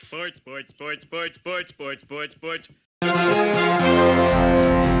Sports.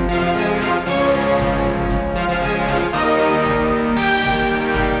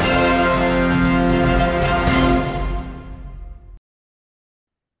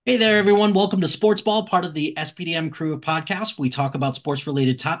 Hey there, everyone. Welcome to Sports Ball, part of the SPDM crew of podcasts. We talk about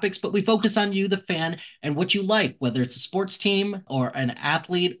sports-related topics, but we focus on you, the fan, and what you like, whether it's a sports team or an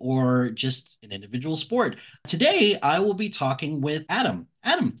athlete or just an individual sport. Today, I will be talking with Adam.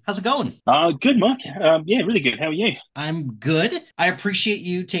 Adam, how's it going? Good, Mark. Yeah, really good. How are you? I'm good. I appreciate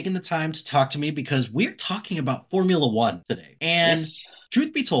you taking the time to talk to me because we're talking about Formula One today. And Yes.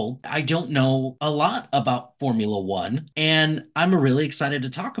 truth be told, I don't know a lot about Formula One, and I'm really excited to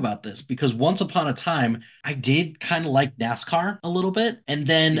talk about this because once upon a time, I did kind of like NASCAR a little bit, and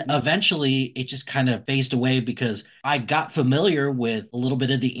then Mhm. eventually it just kind of phased away because I got familiar with a little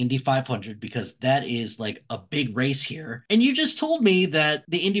bit of the Indy 500 because that is like a big race here. And you just told me that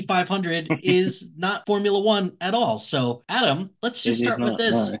the Indy 500 is not Formula One at all. So, Adam, let's just It is start with not,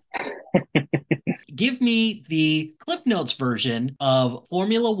 no. this. Give me the Cliff Notes version of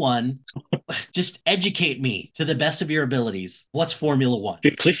Formula One. Just educate me to the best of your abilities. What's Formula One?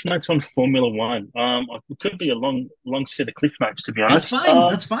 The cliff notes on Formula One. It could be a long set of cliff notes, to be That's honest. fine.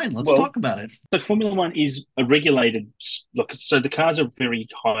 That's fine. Let's Well, talk about it. so Formula One is a regulated look. So the cars are very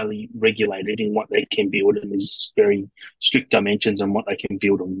highly regulated in what they can build, and there's very strict dimensions on what they can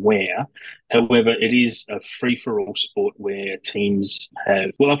build and where. However, it is a free for all sport where teams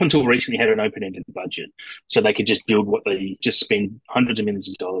have, well, up until recently, had an open ended budget, so they could just build what they just spend hundreds of millions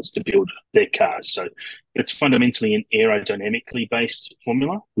of dollars to build their cars. So it's fundamentally an aerodynamically based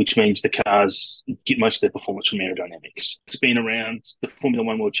formula, which means the cars get most of their performance from aerodynamics. It's been around. The Formula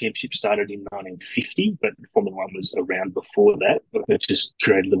One World Championship started in 1950, but Formula One was around before that. It just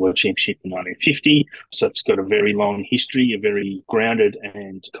created the World Championship in 1950. So it's got a very long history, a very grounded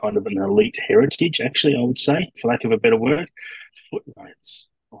and kind of an elite heritage, actually, I would say, for lack of a better word. Footnotes.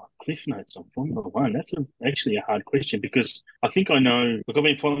 Oh, cliff notes on Formula One. That's actually a hard question because I think I know. Look, I've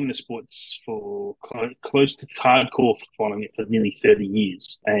been following the sports for close to hardcore, following it for nearly 30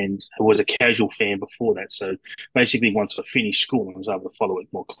 years, and I was a casual fan before that. So basically, once I finished school, I was able to follow it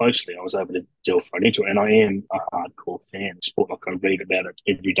more closely. I was able to delve right into it, and I am a hardcore fan of sport. Like I read about it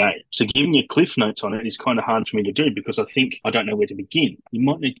every day. So giving you cliff notes on it is kind of hard for me to do because I think I don't know where to begin. You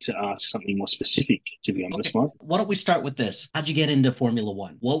might need to ask something more specific, to be honest, Okay. Mike. Why don't we start with this? How'd you get into Formula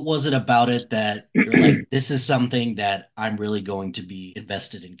One? What was it about it that you're like, this is something that I'm really going to be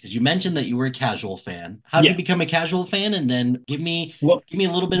invested in? Because you mentioned that you were a casual fan. How'd you Yeah. become a casual fan? And then Well, give me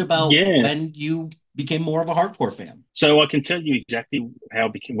a little bit about yeah. when you became more of a hardcore fan. So I can tell you exactly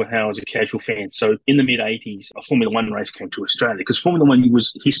how I was a casual fan. So in the mid 80s, a Formula One race came to Australia because Formula One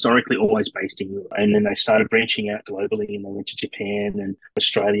was historically always based in Europe, and then they started branching out globally, and they went to Japan, and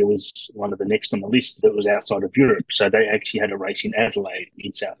Australia was one of the next on the list that was outside of Europe. So they actually had a race in Adelaide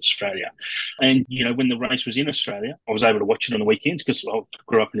in South Australia, and when the race was in Australia, I was able to watch it on the weekends because I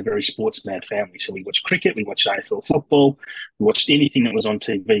grew up in a very sports mad family. So we watched cricket, we watched AFL football, we watched anything that was on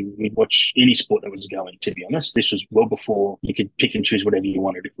TV. We'd watch any sport that was going. To be honest, this was well before you could pick and choose whatever you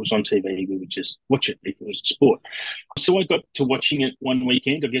wanted. If it was on TV, we would just watch it if it was a sport. So I got to watching it one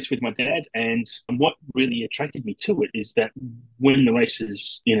weekend, I guess, with my dad. And what really attracted me to it is that when the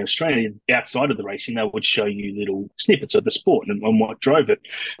races in Australia, outside of the racing, they would show you little snippets of the sport and what drove it.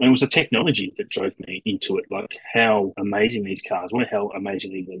 And it was the technology that drove me into it, like how amazing these cars were, how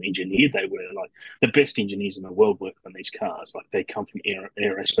amazingly well engineered they were. Like the best engineers in the world work on these cars. Like they come from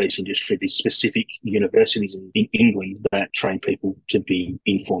aerospace industry, these specific universities in England that train people to be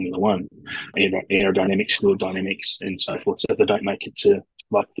in Formula One, aerodynamics, fluid dynamics, and so forth. So they don't make it to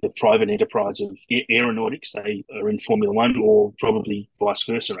like the private enterprise of aeronautics. They are in Formula One, or probably vice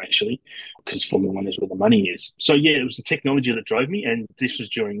versa, actually, because Formula One is where the money is. So yeah, it was the technology that drove me, and this was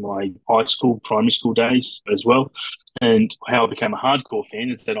during my high school, primary school days as well. And how I became a hardcore fan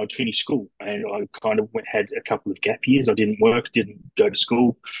is that I'd finished school and I kind of had a couple of gap years. I didn't work, didn't go to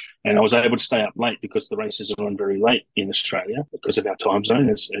school, and I was able to stay up late because the races are on very late in Australia because of our time zone,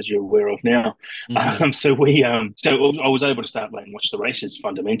 as you're aware of now. Mhm. So I was able to stay up late and watch the races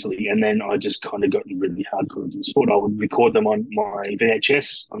fundamentally, and then I just kind of got really hardcore into the sport. I would record them on my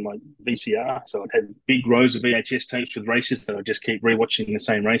VHS, on my VCR. So I'd have big rows of VHS tapes with races that I just keep rewatching the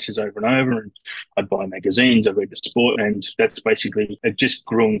same races over and over, and I'd buy magazines. I read the sport sport, and that's basically it. Just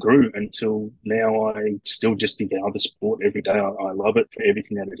grew and grew until now. I still just devour the sport every day. I love it for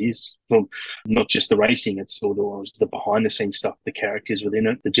everything that it is. From not just the racing, it's all the behind the scenes stuff, the characters within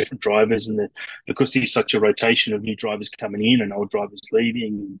it, the different drivers, and because there's such a rotation of new drivers coming in and old drivers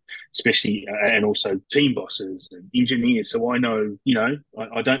leaving, especially and also team bosses and engineers. So I know,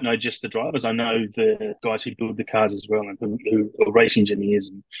 I don't know just the drivers. I know the guys who build the cars as well and who are race engineers.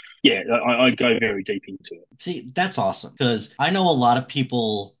 And yeah, I go very deep into it. See, that's awesome because I know a lot of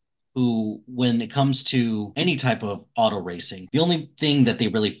people who, when it comes to any type of auto racing, the only thing that they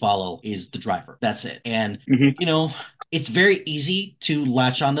really follow is the driver. That's it. And, Mm-hmm. you know, it's very easy to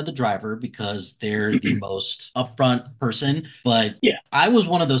latch onto the driver because they're the most upfront person. But Yeah. I was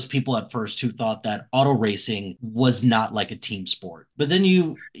one of those people at first who thought that auto racing was not like a team sport. But then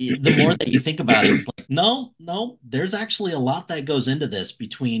the more that you think about it, it's like, no, no, there's actually a lot that goes into this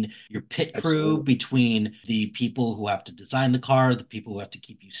between your pit crew, Absolutely. between the people who have to design the car, the people who have to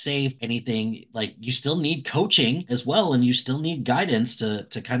keep you safe, anything like you still need coaching as well, and you still need guidance to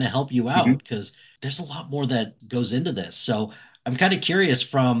kind of help you Mm-hmm. out because there's a lot more that goes into this. So I'm kind of curious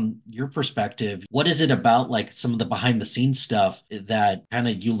from your perspective, what is it about like some of the behind the scenes stuff that kind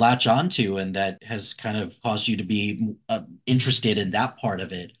of you latch onto and that has kind of caused you to be interested in that part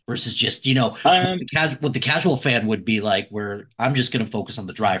of it versus just, Um, what the casual fan would be like, where I'm just going to focus on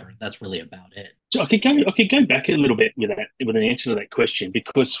the driver. That's really about it. so I could go back a little bit with an answer to that question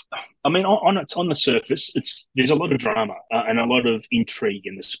because I mean on the surface there's a lot of drama and a lot of intrigue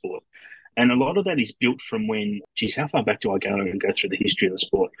in the sport. And a lot of that is built from when, geez, how far back do I go and go through the history of the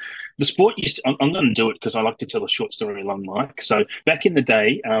sport? The sport used to, I'm going to do it because I like to tell a short story along Mike. So back in the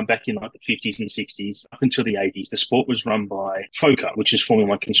day, back in like the 50s and 60s, up until the 80s, the sport was run by FOCA, which is Formula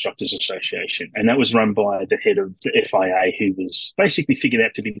One Constructors Association. And that was run by the head of the FIA, who was basically figured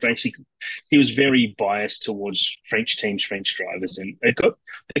out to be he was very biased towards French teams, French drivers. And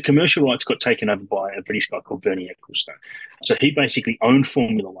the commercial rights got taken over by a British guy called Bernie Ecclestone. So he basically owned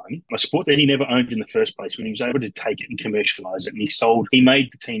Formula One, a sport that he never owned in the first place. When he was able to take it and commercialize it, and he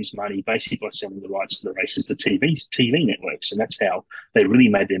made the teams money basically by selling the rights to the races to TV networks, and that's how they really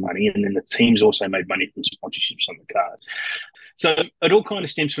made their money. And then the teams also made money from sponsorships on the cars. So it all kind of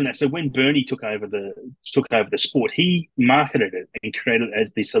stems from that. So when Bernie took over the sport, he marketed it and created it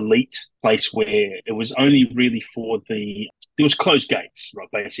as this elite place where it was only really for there was closed gates, right?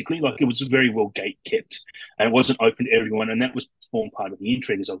 Basically, like it was very well gate kept, and it wasn't open to everyone. And that was formed part of the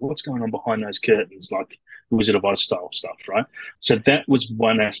intrigue. Is like what's going on behind those curtains, like Wizard of Oz style stuff, right? So that was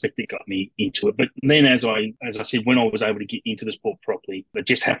one aspect that got me into it. But then, as I said, when I was able to get into the sport properly, it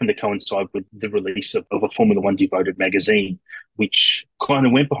just happened to coincide with the release of a Formula One devoted magazine, which kind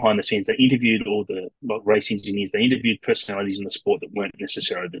of went behind the scenes. They interviewed all the race engineers. They interviewed personalities in the sport that weren't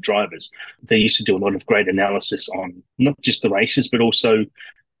necessarily the drivers. They used to do a lot of great analysis on not just the races, but also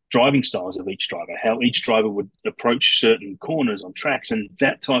driving styles of each driver, how each driver would approach certain corners on tracks, and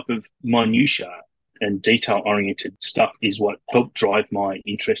that type of minutia and detail-oriented stuff is what helped drive my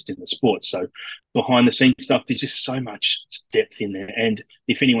interest in the sport. So behind the scenes stuff, there's just so much depth in there. And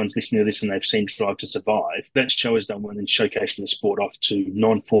if anyone's listening to this and they've seen Drive to Survive, that show has done well in showcasing the sport off to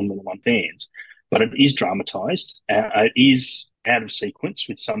non-Formula One fans. But it is dramatized. It is out of sequence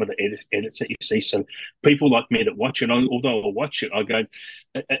with some of the edits that you see. So people like me that watch it, although I watch it, I go,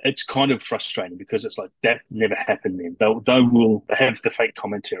 it's kind of frustrating because it's like that never happened then. They have the fake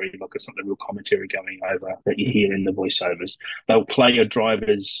commentary, like it's not the real commentary going over that you hear in the voiceovers. They'll play a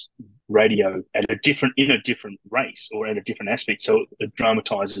driver's radio in a different race or at a different aspect. So it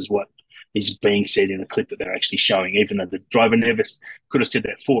dramatizes what is being said in a clip that they're actually showing, even though the driver never could have said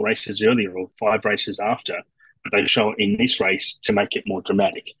that 4 races earlier or 5 races after, but they show it in this race to make it more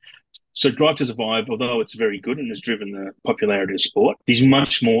dramatic. So Drive to Survive, although it's very good and has driven the popularity of sport, there's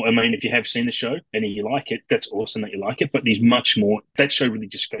much more. I mean, if you have seen the show and you like it, that's awesome that you like it, but there's much more. That show really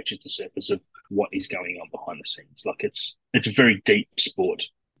just scratches the surface of what is going on behind the scenes. Like it's a very deep sport.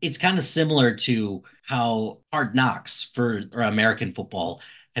 It's kind of similar to how Hard Knocks for or American football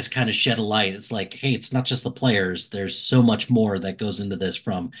has kind of shed a light. It's like, hey, it's not just the players. There's so much more that goes into this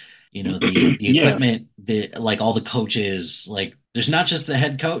from, the Yeah. equipment, the like all the coaches. Like there's not just the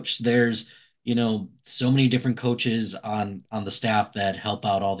head coach. There's, so many different coaches on the staff that help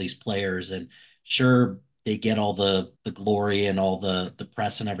out all these players. And sure, they get all the glory and all the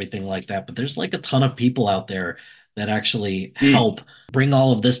press and everything like that. But there's like a ton of people out there that actually Mm. help bring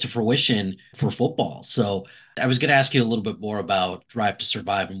all of this to fruition for football. So I was going to ask you a little bit more about Drive to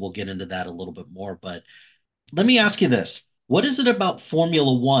Survive, and we'll get into that a little bit more. But let me ask you this. What is it about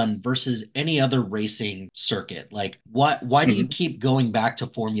Formula One versus any other racing circuit? Like, why do you Mhm. keep going back to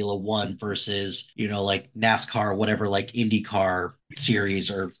Formula One versus, like NASCAR, whatever, like IndyCar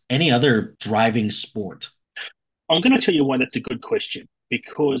series or any other driving sport? I'm going to tell you why that's a good question,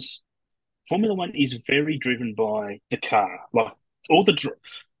 because Formula One is very driven by the car. Like all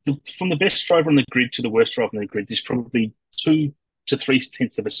from the best driver on the grid to the worst driver on the grid, there's probably 2 to 3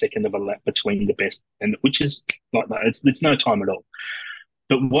 tenths of a second of a lap between the best, and which is like that. It's no time at all.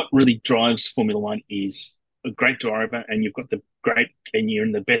 But what really drives Formula One is a great driver, and you've got the great, and you're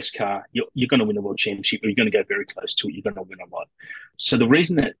in the best car. You're going to win the world championship, or you're going to go very close to it. You're going to win a lot. So the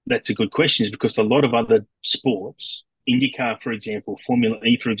reason that that's a good question is because a lot of other sports, IndyCar, for example, Formula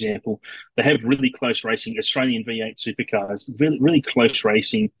E, for example, they have really close racing. Australian V8 supercars, really, really close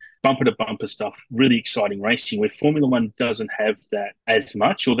racing, bumper to bumper stuff, really exciting racing. Where Formula One doesn't have that as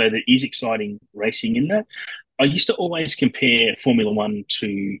much, although there is exciting racing in that. I used to always compare Formula One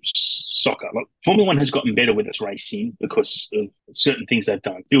to soccer. Like Formula One has gotten better with its racing because of certain things they've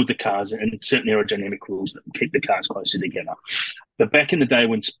done, build the cars and certain aerodynamic rules that keep the cars closer together. But back in the day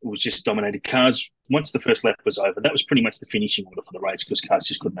when it was just dominated cars, once the first lap was over, that was pretty much the finishing order for the race because cars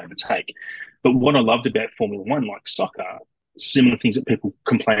just couldn't overtake. But what I loved about Formula One, like soccer, similar things that people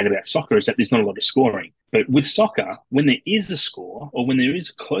complain about soccer is that there's not a lot of scoring. But with soccer, when there is a score or when there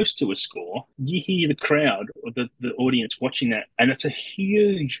is close to a score, you hear the crowd or the audience watching that, and it's a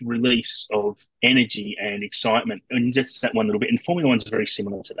huge release of energy and excitement in just that one little bit. And Formula One is very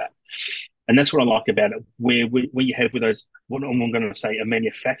similar to that. And that's what I like about it, where you have with those, what I'm going to say, a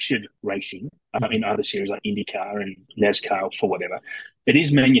manufactured racing in other series like IndyCar and NASCAR for whatever. It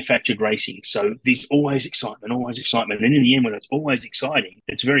is manufactured racing. So there's always excitement, always excitement. And in the end, when it's always exciting,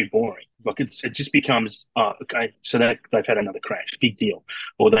 it's very boring. Like it just becomes, oh, okay, so they've had another crash, big deal.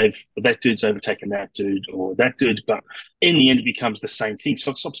 Or that dude's overtaken that dude or that dude. But in the end, it becomes the same thing.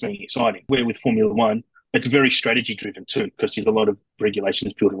 So it stops being exciting. Where with Formula One, it's very strategy driven too, because there's a lot of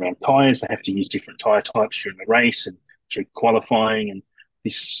regulations built around tyres. They have to use different tyre types during the race and through qualifying, and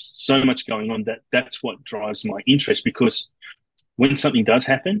there's so much going on that's what drives my interest. Because when something does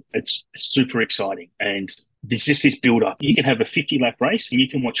happen, it's super exciting, and there's just this build up. You can have a 50 lap race, and you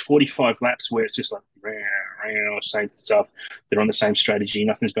can watch 45 laps where it's just like same stuff. They're on the same strategy.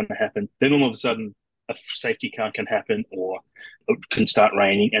 Nothing's going to happen. Then all of a sudden, a safety car can happen, or it can start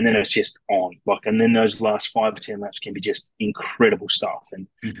raining, and then it's just on. And then those last 5 or 10 laps can be just incredible stuff. And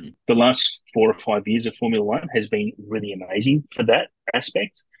Mhm. the last 4 or 5 years of Formula One has been really amazing for that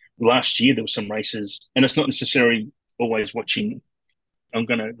aspect. Last year there were some races, and it's not necessarily always watching. I'm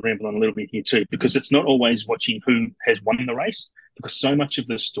going to ramble on a little bit here too, because it's not always watching who has won the race, because so much of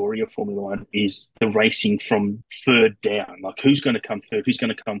the story of Formula One is the racing from third down. Like who's going to come third, who's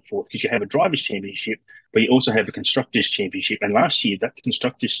going to come fourth, because you have a drivers' championship, but you also have a constructors' championship. And last year, that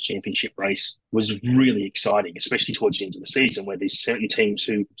constructors' championship race was really exciting, especially towards the end of the season, where there's certain teams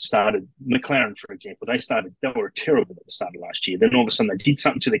who started, McLaren, for example, they were terrible at the start of last year. Then all of a sudden they did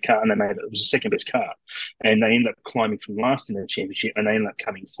something to the car and they made it was the second best car. And they ended up climbing from last in the championship, and they ended up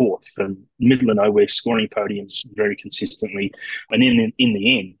coming fourth from middle of nowhere, scoring podiums very consistently. And in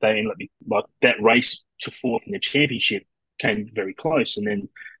the end, they ended up like that race to fourth in the championship came very close. And then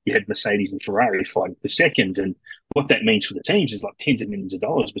you had Mercedes and Ferrari fighting for second. And what that means for the teams is like tens of millions of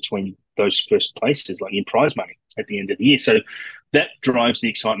dollars between those first places, like in prize money at the end of the year. So that drives the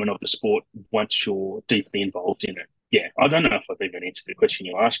excitement of the sport once you're deeply involved in it. Yeah, I don't know if I've even answered the question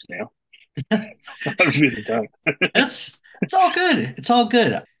you asked now. I really don't. It's all good. It's all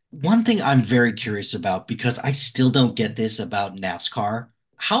good. One thing I'm very curious about because I still don't get this about NASCAR.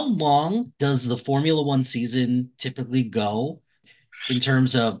 How long does the Formula One season typically go in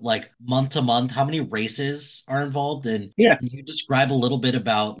terms of like month to month? How many races are involved? And Yeah. can you describe a little bit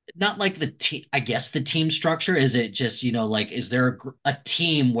about not like the team, I guess the team structure? Is it just, like, is there a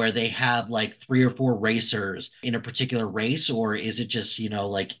team where they have like three or four racers in a particular race, or is it just,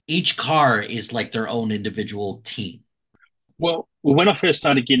 like each car is like their own individual team? Well, when I first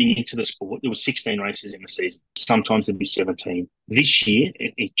started getting into the sport, there was 16 races in the season. Sometimes there'd be 17. This year,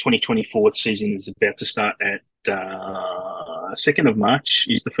 in 2024 season is about to start at 2nd of March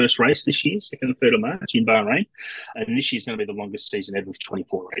is the first race this year, 2nd and 3rd of March in Bahrain. And this year's going to be the longest season ever with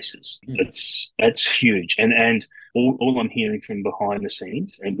 24 races. Hmm. That's huge. And all I'm hearing from behind the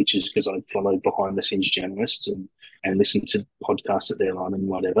scenes, and which is because I follow behind the scenes journalists and listen to podcasts that they're on and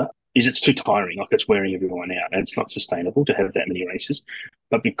whatever, is it's too tiring. Like it's wearing everyone out, and it's not sustainable to have that many races.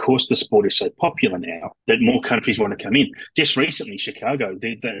 But because the sport is so popular now, that more countries want to come in. Just recently, Chicago,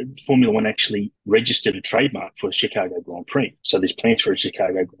 the Formula One actually registered a trademark for Chicago Grand Prix. So there's plans for a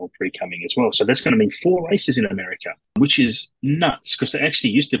Chicago Grand Prix coming as well. So that's going to mean 4 races in America, which is nuts, because there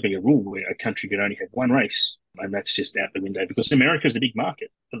actually used to be a rule where a country could only have 1 race. And that's just out the window, because America is a big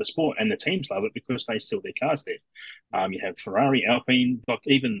market for the sport, and the teams love it because they sell their cars there. You have Ferrari, Alpine, like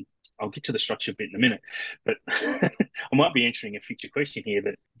even I'll get to the structure bit in a minute, but I might be answering a future question here.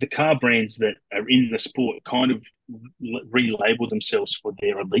 That the car brands that are in the sport kind of relabel themselves for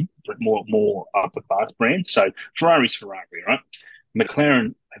their elite, but more upper class brands. So Ferrari's Ferrari, right?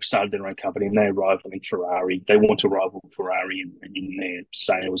 McLaren have started their own company, and they're rivaling Ferrari. They want to rival Ferrari in their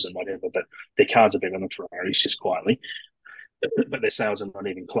sales and whatever, but their cars are better than Ferrari's, just quietly. But their sales are not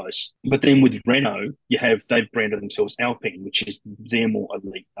even close. But then with Renault, they've branded themselves Alpine, which is their more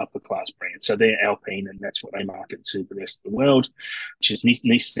elite upper class brand. So they're Alpine, and that's what they market to the rest of the world, which is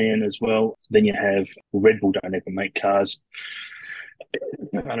Nissan as well. Then you have Red Bull don't ever make cars.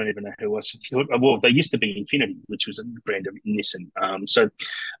 I don't even know who else. Well, they used to be Infiniti, which was a brand of Nissan. So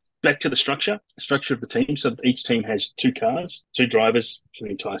back to the structure of the team. So each team has 2 cars, 2 drivers for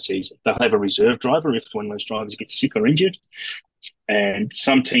the entire season. They'll have a reserve driver if one of those drivers gets sick or injured. And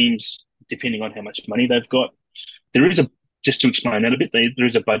some teams, depending on how much money they've got, just to explain that a bit, there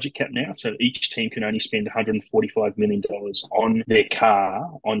is a budget cap now. So each team can only spend $145 million on their car,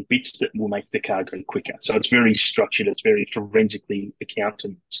 on bits that will make the car go quicker. So it's very structured. It's very forensically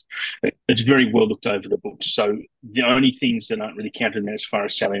accounted. It's very well looked over the books. So the only things that aren't really counted as far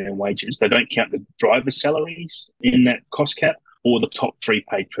as salary and wages, they don't count the driver's salaries in that cost cap, or the top 3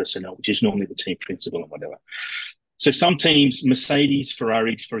 paid personnel, which is normally the team principal and whatever. So some teams, Mercedes,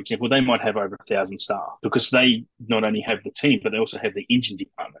 Ferrari, for example, they might have over 1,000 staff, because they not only have the team, but they also have the engine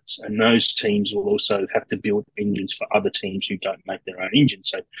departments. And those teams will also have to build engines for other teams who don't make their own engine.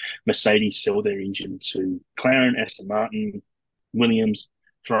 So Mercedes sell their engine to McLaren, Aston Martin, Williams.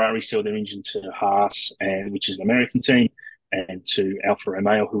 Ferrari sell their engine to Haas, which is an American team, and to Alfa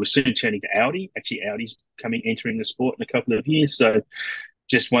Romeo, who are soon turning to Audi. Actually, Audi's entering the sport in a couple of years. So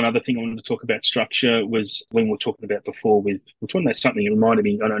just one other thing I wanted to talk about structure was when we were talking about before with which one, that's something that reminded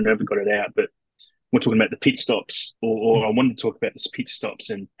me, and I never got it out, but we're talking about the pit stops, or I wanted to talk about the pit stops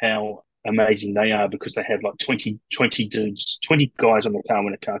and how amazing they are, because they have like 20 dudes, 20 guys on the car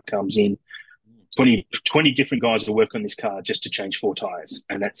when a car comes in, 20 different guys will work on this car just to change 4 tires,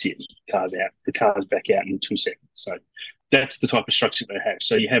 and that's it. The car's back out in 2 seconds. So that's the type of structure they have.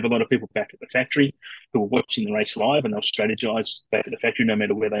 So you have a lot of people back at the factory who are watching the race live, and they'll strategize back at the factory no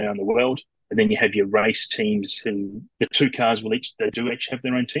matter where they are in the world. And then you have your race teams who the 2 cars they do each have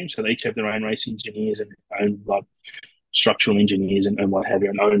their own team. So they each have their own race engineers and their own structural engineers and what have you,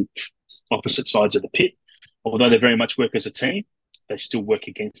 and own opposite sides of the pit. Although they very much work as a team, they still work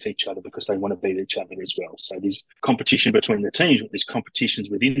against each other because they want to beat each other as well. So there's competition between the teams, but there's competitions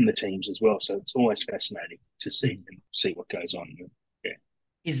within the teams as well. So it's always fascinating to see what goes on. Yeah.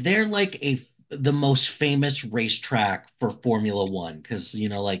 Is there like the most famous racetrack for Formula One? Because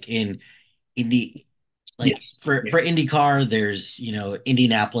like in Indy, yes. for IndyCar, there's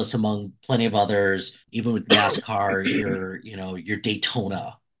Indianapolis among plenty of others. Even with NASCAR, your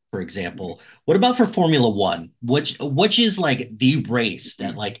Daytona, for example. What about for Formula One? Which is like the race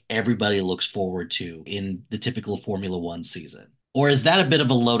that like everybody looks forward to in the typical Formula One season? Or is that a bit of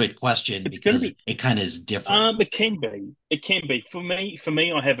a loaded question because it kind of is different? It can be. It can be. For me,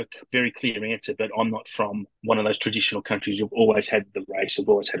 I have a very clear answer, but I'm not from one of those traditional countries who've always had the race, have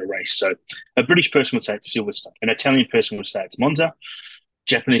always had a race. So a British person would say it's Silverstone. An Italian person would say it's Monza.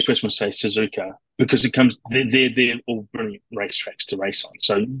 Japanese person would say Suzuka, because they're all brilliant racetracks to race on.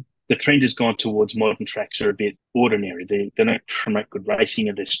 So the trend has gone towards modern tracks are a bit ordinary. They don't promote good racing,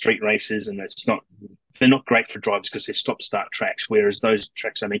 and they're street races, and they're not great for drivers because they're stop-start tracks, whereas those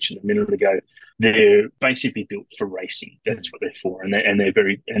tracks I mentioned a minute ago, they're basically built for racing. That's what they're for, and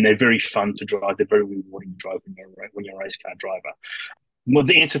they're very fun to drive. They're very rewarding to drive when you're a race car driver. Well,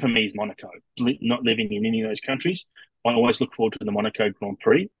 the answer for me is Monaco. Not living in any of those countries, I always look forward to the Monaco Grand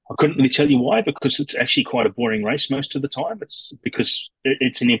Prix. I couldn't really tell you why, because it's actually quite a boring race most of the time. It's because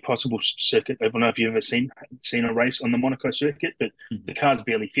it's an impossible circuit. I don't know if you've ever seen a race on the Monaco circuit, but the cars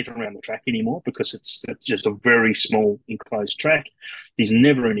barely fit around the track anymore because it's just a very small enclosed track. There's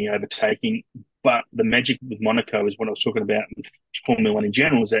never any overtaking. But the magic with Monaco is what I was talking about with Formula One in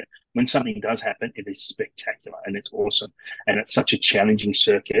general, is that when something does happen, it is spectacular and it's awesome. And it's such a challenging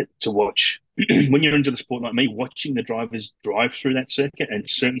circuit to watch. When you're into the sport like me, watching the drivers drive through that circuit and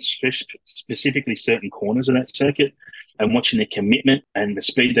specifically certain corners of that circuit, and watching their commitment and the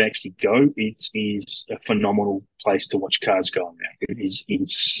speed they actually go, it is a phenomenal place to watch cars go around. It is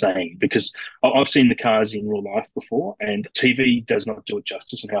insane because I've seen the cars in real life before, and TV does not do it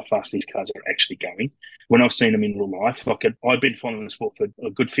justice on how fast these cars are actually going. When I've seen them in real life, I'd been following the sport for a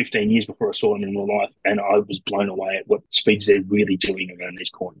good 15 years before I saw them in real life, and I was blown away at what speeds they're really doing around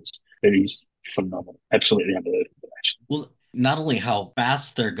these corners. It is phenomenal, absolutely unbelievable, actually. Well, not only how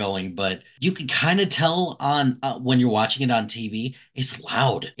fast they're going, but you can kind of tell on when you're watching it on TV, it's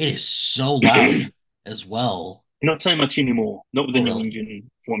loud. It is so loud as well. Not so much anymore. Not with Oh, the new really?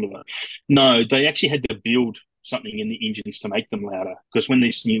 engine formula. No, they actually had to build something in the engines to make them louder. Because when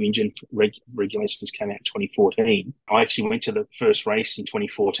these new engine regulations came out in 2014, I actually went to the first race in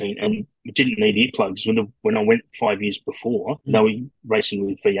 2014 and didn't need earplugs. When I went 5 years before, they were racing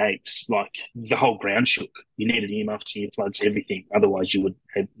with V8s. Like the whole ground shook. You needed earmuffs, earplugs, everything. Otherwise, your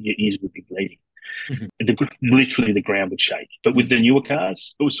ears would be bleeding. Literally the ground would shake. But with the newer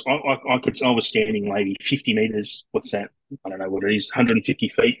cars, it was I was standing maybe 50 meters. What's that? I don't know what it is. 150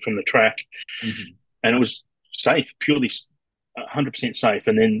 feet from the track, Mhm. and it was safe, purely 100% safe.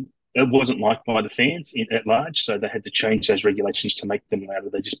 And then it wasn't liked by the fans at large, so they had to change those regulations to make them louder.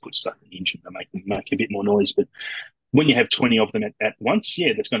 They just put stuff in the engine to make a bit more noise. But when you have 20 of them at once,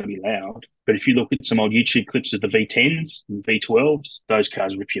 yeah, that's going to be loud. But if you look at some old YouTube clips of the V10s and V12s, those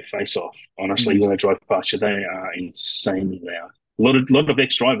cars rip your face off. Honestly, when I drive past you, they are insanely loud. A lot of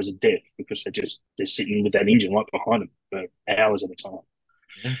ex-drivers are deaf because they're sitting with that engine right behind them for hours at a time.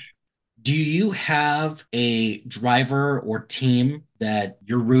 Yeah. Do you have a driver or team that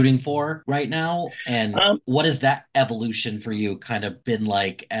you're rooting for right now? And Um, what has that evolution for you kind of been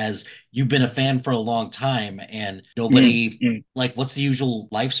like as you've been a fan for a long time and mm, nobody mm. like what's the usual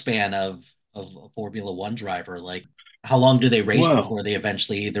lifespan of a Formula One driver? Like how long do they race before Well, they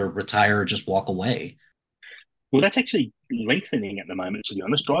eventually either retire or just walk away? well, that's actually lengthening at the moment. To be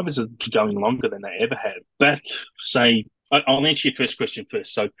honest, drivers are going longer than they ever have. Back, say, I'll answer your first question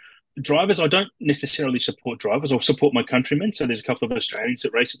first. So drivers, I don't necessarily support drivers. I'll support my countrymen. So there's a couple of Australians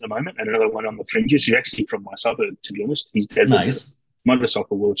that race at the moment, and another one on the fringes. Who's actually from my suburb, to be honest. His dad was a Nice.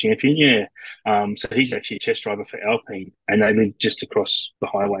 motorcycle world champion. Yeah, so he's actually a test driver for Alpine, and they live just across the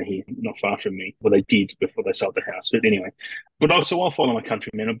highway here, not far from me. Well, they did before they sold the house, but anyway. But also, I'll follow my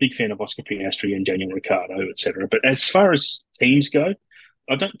countrymen. I'm a big fan of Oscar Piastri and Daniel Ricciardo, etc. But as far as teams go,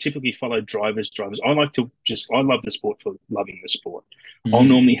 I don't typically follow drivers. I love the sport for loving the sport. I'll Mhm.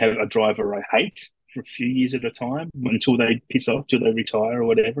 normally have a driver I hate for a few years at a time until they piss off, till they retire or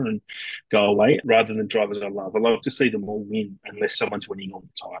whatever and go away, rather than drivers I love. I love to see them all win unless someone's winning all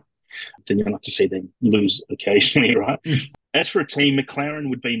the time. Then you like to see them lose occasionally, right? As for a team, McLaren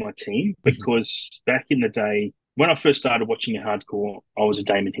would be my team because back in the day, when I first started watching a hardcore, I was a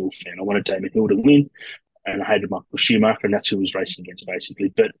Damon Hill fan. I wanted Damon Hill to win and I hated Michael Schumacher, and that's who he was racing against, basically.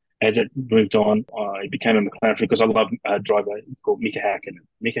 But as it moved on, I became a McLaren fan because I love a driver called Mika Hakkinen.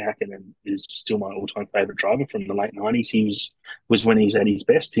 Mika Hakkinen is still my all-time favourite driver from the late 90s. He was when he was at his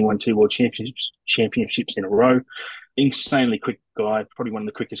best. He won 2 world championships in a row. Insanely quick guy, probably one of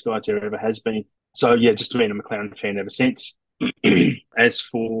the quickest guys there ever has been. So, yeah, just been a McLaren fan ever since. As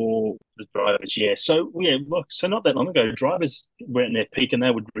for the drivers, yeah. So, yeah, look, so not that long ago, drivers were at their peak and they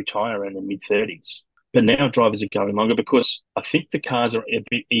would retire in their mid-30s. But now drivers are going longer because I think the cars are a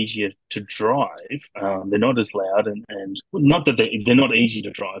bit easier to drive. They're not as loud and not that they're not easy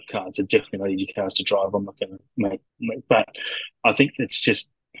to drive cars. They're definitely not easy cars to drive. I'm not going to but I think it's just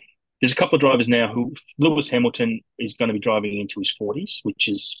there's a couple of drivers now who Lewis Hamilton is going to be driving into his 40s, which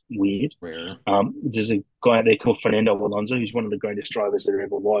is weird. Rare. There's a guy out there called Fernando Alonso, who's one of the greatest drivers there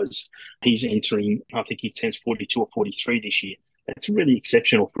ever was. He's entering, I think he turns 42 or 43 this year. That's really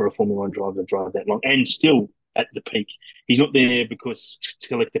exceptional for a Formula One driver to drive that long and still at the peak. He's not there because to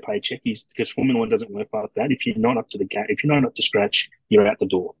collect a paycheck. He's because Formula One doesn't work like that. If you're not up to the game, if you're not up to scratch, you're out the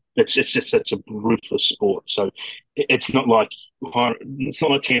door. It's just such a ruthless sport. So it's not like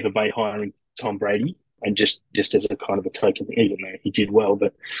Tampa Bay hiring Tom Brady and just as a kind of a token, even though he did well,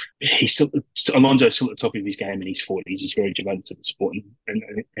 but Alonso's still at the top of his game in his 40s. He's very devoted to the sport and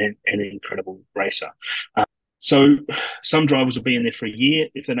an incredible racer. So some drivers will be in there for a year.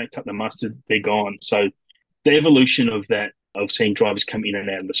 If they don't cut the mustard, they're gone. So the evolution of that of seeing drivers come in and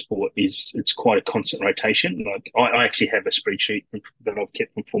out of the sport it's quite a constant rotation. Like I actually have a spreadsheet that I've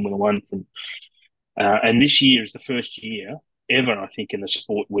kept from Formula One and this year is the first year ever, I think, in the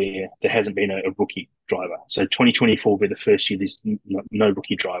sport where there hasn't been a rookie driver. So 2024 will be the first year there's no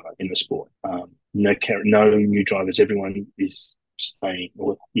rookie driver in the sport. No new drivers. Everyone is staying.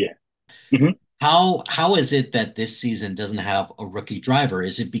 Or, yeah. Mm-hmm. How is it that this season doesn't have a rookie driver?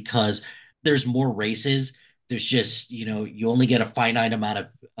 Is it because there's more races there's just, you only get a finite amount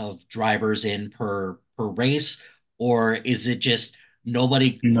of drivers in per race, or is it just No.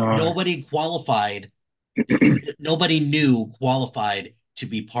 nobody qualified, nobody new qualified to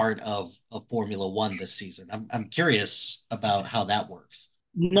be part of Formula One this season? I'm curious about how that works.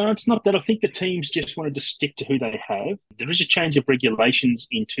 No, it's not that. I think the teams just wanted to stick to who they have. There is a change of regulations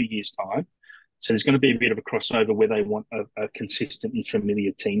in 2 years' time. So there's going to be a bit of a crossover where they want a consistent and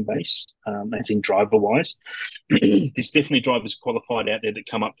familiar team base, as in driver wise. There's definitely drivers qualified out there that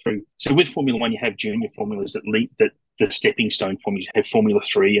come up through. So with Formula One, you have junior formulas that lead that the stepping stone formulas. You have Formula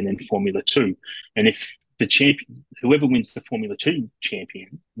Three and then Formula Two. And if the champion, whoever wins the Formula Two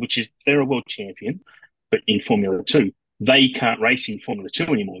champion, which is they're a world champion, but in Formula Two, they can't race in Formula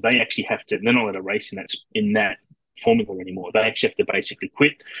Two anymore. They actually have to. They're not allowed to race in that formula anymore. They actually have to basically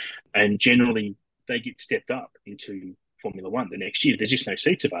quit, and generally they get stepped up into Formula One the next year. There's just no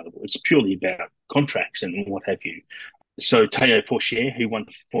seats available. It's purely about contracts and what have you. So Teo Pourchaire, who won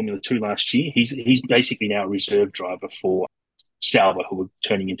Formula Two last year, he's basically now a reserve driver for Sauber, who are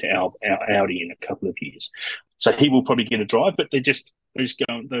turning into Audi in a couple of years. So he will probably get a drive, but they'll just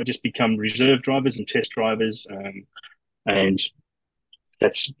become reserve drivers and test drivers, and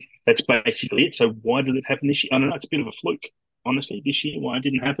that's that's basically it. So why did it happen this year? I don't know. It's a bit of a fluke, honestly. This year, why it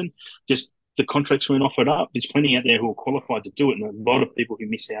didn't happen? Just the contracts weren't offered up. There's plenty out there who are qualified to do it, and a lot of people who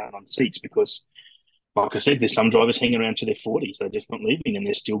miss out on seats because, like I said, there's some drivers hanging around to their 40s. They're just not leaving, and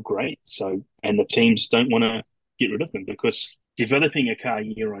they're still great. So, and the teams don't want to get rid of them because developing a car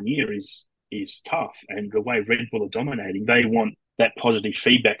year on year is tough. And the way Red Bull are dominating, they want that positive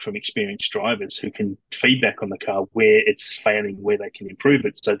feedback from experienced drivers who can feedback on the car where it's failing, where they can improve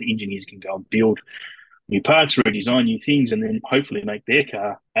it, so the engineers can go and build new parts, redesign new things, and then hopefully make their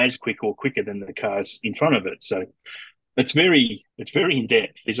car as quick or quicker than the cars in front of it. So it's very in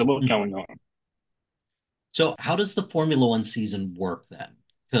depth. There's a lot going on. So how does the Formula One season work then?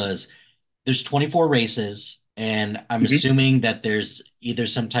 Because there's 24 races, and I'm Mm-hmm. assuming that there's either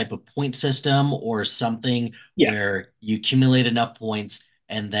some type of point system or something Yeah. where you accumulate enough points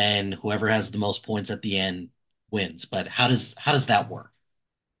and then whoever has the most points at the end wins. But how does that work?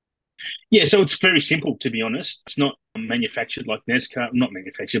 Yeah, so it's very simple, to be honest. It's not manufactured like NASCAR, not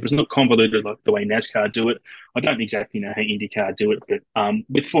manufactured, but it's not convoluted like the way NASCAR do it. I don't exactly know how IndyCar do it, but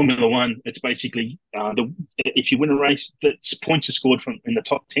with Formula One, it's basically if you win a race, the points are scored from in the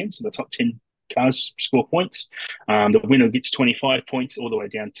top 10, so the top 10 cars score points. The winner gets 25 points, all the way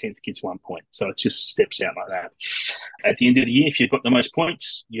down 10th gets 1 point. So it just steps out like that. At the end of the year, if you've got the most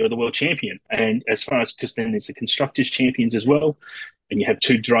points, you're the world champion. And as far as, because then there's the constructors champions as well, and you have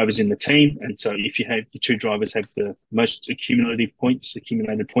two drivers in the team. And so if you have the two drivers have the most accumulated points,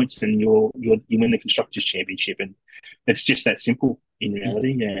 then you win the constructors championship. And it's just that simple in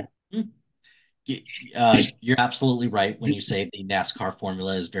reality. Yeah. You're absolutely right when you say the NASCAR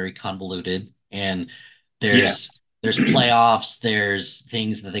formula is very convoluted, and Yeah. there's playoffs, there's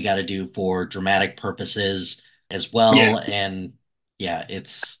things that they got to do for dramatic purposes as Yeah. well, and yeah,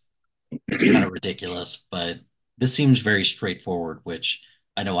 it's kind of ridiculous, but this seems very straightforward, which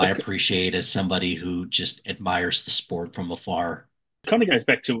I know I It appreciate as somebody who just admires the sport from afar. kind of goes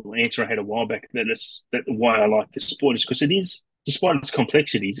back to an answer I had a while back that why I like the sport is because it is, despite its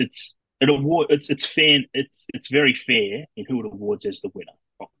complexities, it's fair, it's very fair in who it awards as the winner,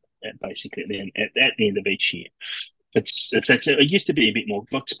 basically at the end of each year. It used to be a bit more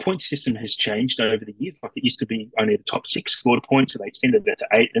like the point system has changed over the years. Like it used to be only the top six scored points, so they extended that to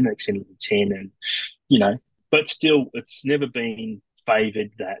eight, and they extended to 10, and you know, but still, it's never been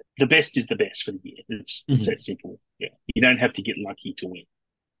favoured that the best is the best for the year. It's Mhm. that simple. Yeah, you don't have to get lucky to win.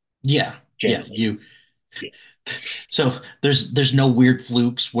 Yeah, yeah, Generally, you yeah, so there's no weird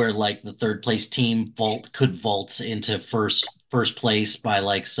flukes where like the third place team vault into first place by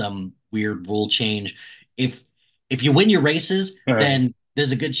like some weird rule change. If if you win your races, uh, then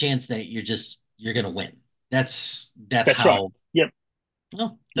there's a good chance that you're gonna win. That's that's right. how. Yep,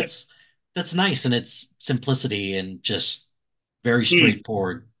 Oh, yep, that's nice and it's simplicity and just very mm,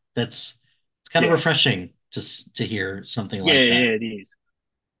 straightforward. That's it's kind of yeah, refreshing to hear something yeah, like that. yeah. It is.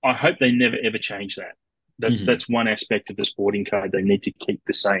 I hope they never ever change that. That's Mhm. that's one aspect of the sporting code they need to keep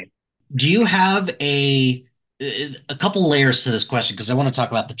the same. Do you have a couple layers to this question because I want to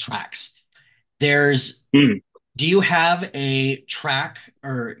talk about the tracks. There's Mm. Do you have a track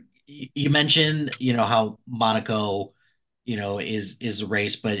or you mentioned, how Monaco, is a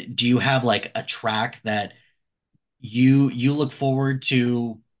race, but do you have like a track that you look forward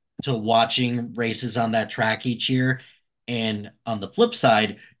to watching races on that track each year? And on the flip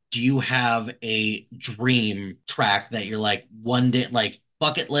side, do you have a dream track that you're like one day like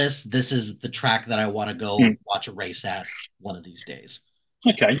bucket list. This is the track that I want to Hmm. go watch a race at one of these days.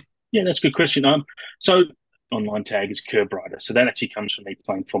 Okay. Yeah, that's a good question. So online tag is Curb Rider. So that actually comes from me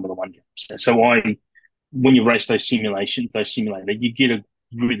playing Formula One games. So when you race those simulator, you get a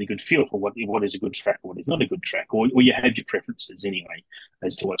really good feel for what is a good track, or what is not a good track, or you have your preferences anyway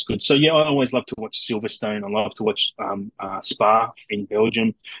as to what's good. So yeah, I always love to watch Silverstone. I love to watch Spa in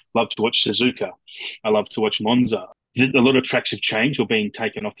Belgium. Love to watch Suzuka. I love to watch Monza. A lot of tracks have changed or being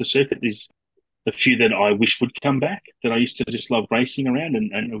taken off the circuit. There's a few that I wish would come back that I used to just love racing around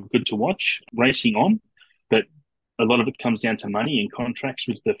and are good to watch racing on. But a lot of it comes down to money and contracts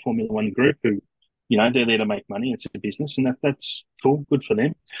with the Formula One group who, they're there to make money. It's a business and that's cool. Good for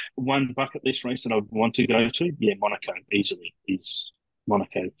them. One bucket list race that I'd want to go to, yeah, Monaco easily is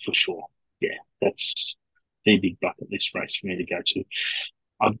Monaco for sure. Yeah, that's the big bucket list race for me to go to.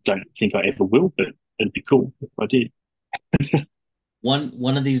 I don't think I ever will, but it'd be cool if I did.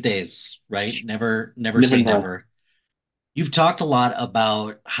 One of these days, right? Never Never say know. never. You've talked a lot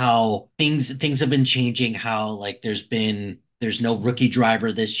about how things have been changing, how like there's no rookie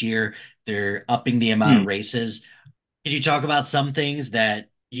driver this year. They're upping the amount of Hmm. races. Can you talk about some things that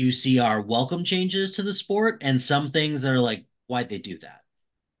you see are welcome changes to the sport and some things that are like, why'd they do that?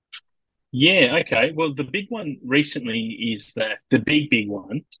 Yeah, okay. Well, the big one recently is that the big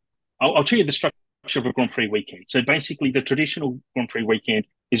one. I'll tell you the structure of a Grand Prix weekend. So basically, the traditional Grand Prix weekend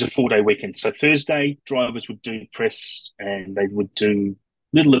is a 4-day weekend. So Thursday, drivers would do press and they would do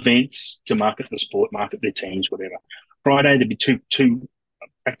little events to market the sport, market their teams, whatever. Friday, there'd be two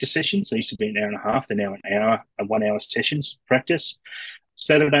practice sessions. They used to be an hour and a half. They're now an hour, 1 hour sessions practice.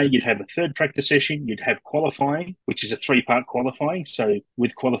 Saturday, you'd have a third practice session. You'd have qualifying, which is a three-part qualifying. So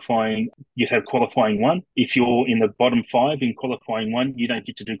with qualifying, you'd have qualifying one. If you're in the bottom five in qualifying one, you don't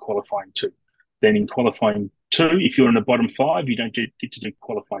get to do qualifying two. Then in qualifying two, if you're in the bottom five, you don't get to do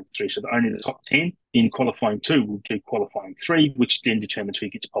qualifying three. So only the top 10 in qualifying two will do qualifying three, which then determines who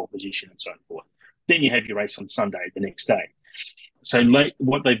gets pole position and so forth. Then you have your race on Sunday, the next day. So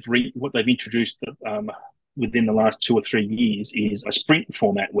what they've introduced within the last 2 or 3 years is a sprint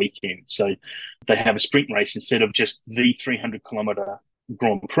format weekend. So they have a sprint race instead of just the 300-kilometer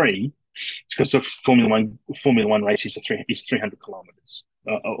Grand Prix, because the Formula One race is 300 kilometers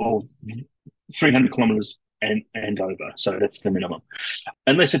or 300 kilometers and over. So that's the minimum,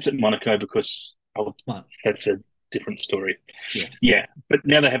 unless it's at Monaco, because that's a different story. Yeah. Yeah, but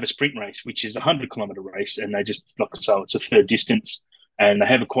now they have a sprint race, which is a 100-kilometer race, and they just so it's a third distance, and they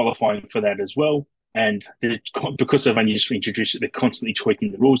have a qualifying for that as well. And because they've only just introduced it, they're constantly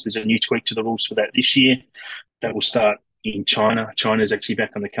tweaking the rules. There's a new tweak to the rules for that this year that will start in China. China's actually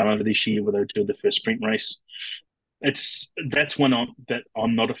back on the calendar this year where they'll do the first sprint race. That's one that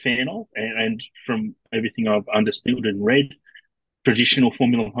I'm not a fan of, and from everything I've understood and read, traditional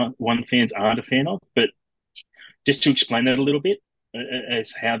Formula One fans aren't a fan of. But just to explain that a little bit,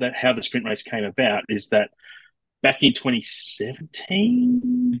 as how the sprint race came about, is that back in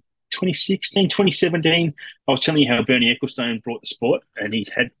 2017, 2016, 2017, I was telling you how Bernie Ecclestone brought the sport and he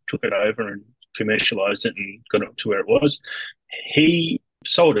took it over and commercialized it and got it to where it was. He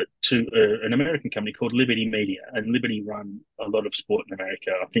sold it to an American company called Liberty Media, and Liberty run a lot of sport in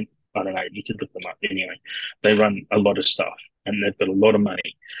America. I don't know, you could look them up anyway. They run a lot of stuff and they've got a lot of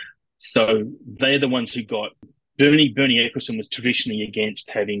money. So they're the ones who got Bernie Ecclestone was traditionally against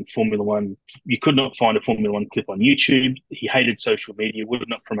having Formula One. You could not find a Formula One clip on YouTube. He hated social media, would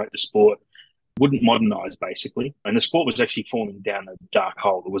not promote the sport, wouldn't modernize, basically. And the sport was actually falling down a dark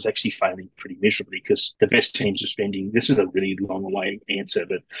hole. It was actually failing pretty miserably because the best teams were spending, this is a really long away answer,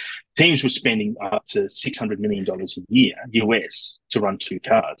 but teams were spending up to $600 million a year, US, to run two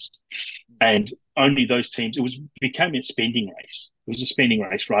cars. And only those teams, became a spending race. It was a spending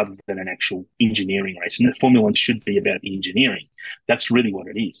race rather than an actual engineering race. And the Formula One should be about the engineering. That's really what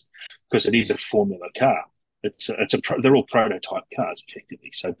it is, because it is a formula car. They're all prototype cars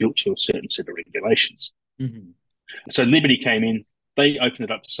effectively, so built to a certain set of regulations. Mm-hmm. So Liberty came in, they opened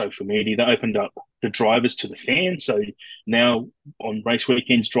it up to social media, they opened up the drivers to the fans. So now on race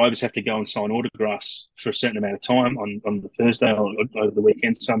weekends, drivers have to go and sign autographs for a certain amount of time on the Thursday or over the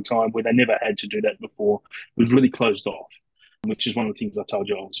weekend sometime, where they never had to do that before. It was really closed off, which is one of the things I told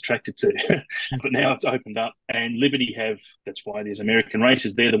you I was attracted to. But now it's opened up, and Liberty that's why there's American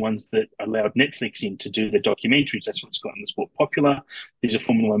races. They're the ones that allowed Netflix in to do the documentaries. That's what's gotten the sport popular. There's a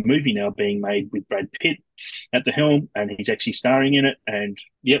Formula One movie now being made with Brad Pitt at the helm, and he's actually starring in it. And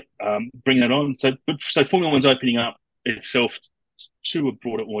bringing it on. So Formula One's opening up itself to a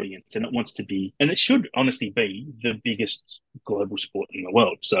broader audience, and it wants to be, and it should honestly be, the biggest global sport in the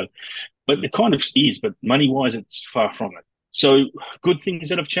world. So, but it kind of is, but money-wise, it's far from it. So good things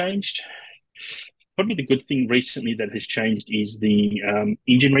that have changed. Probably the good thing recently that has changed is the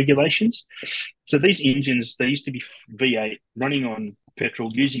engine regulations. So these engines, they used to be V8 running on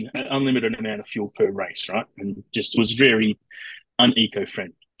petrol, using an unlimited amount of fuel per race, right? And just was very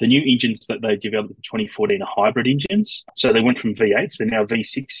uneco-friendly. The new engines that they developed in 2014 are hybrid engines. So they went from V8s, they're now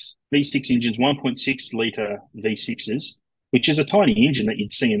V6 engines, 1.6 litre V6s, which is a tiny engine that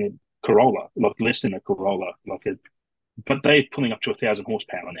you'd see in a Corolla, like less than a Corolla, but they're pulling up to 1,000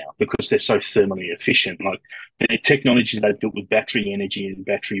 horsepower now because they're so thermally efficient. Like the technology they've built with battery energy and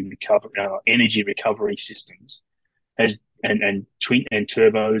energy recovery systems has and twin and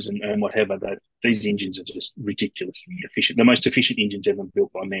turbos and whatever, that these engines are just ridiculously efficient. The most efficient engines ever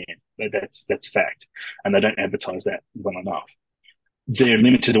built by man. That's fact, and they don't advertise that well enough. They're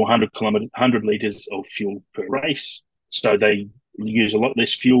limited to 100 liters of fuel per race, so they use a lot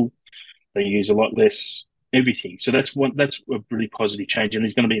less fuel. They use a lot less everything. So that's a really positive change. And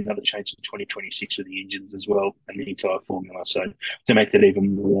there's going to be another change in 2026 with the engines as well and the entire formula. So to make that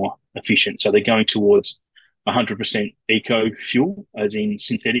even more efficient. So they're going towards 100% eco fuel, as in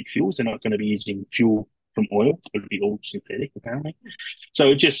synthetic fuels. They're not going to be using fuel from oil. It'll be all synthetic, apparently.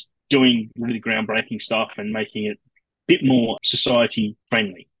 So just doing really groundbreaking stuff and making it a bit more society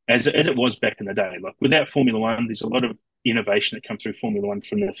friendly, as it was back in the day. Like without Formula One, there's a lot of innovation that come through Formula One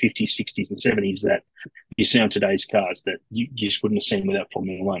from the 50s, 60s, and 70s that you see on today's cars that you just wouldn't have seen without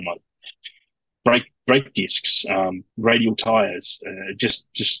Formula One, like brake discs, radial tires,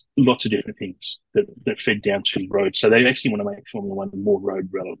 just lots of different things that fed down to road. So they actually want to make Formula One more road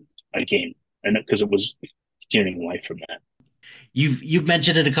relevant again, and because it was steering away from that. You've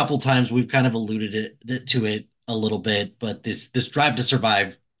mentioned it a couple times. We've kind of alluded to it a little bit, but this Drive to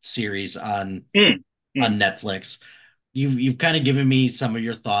Survive series on Netflix, you've kind of given me some of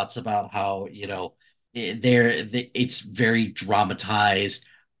your thoughts about how it's very dramatized.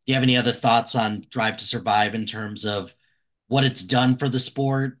 Do you have any other thoughts on Drive to Survive in terms of what it's done for the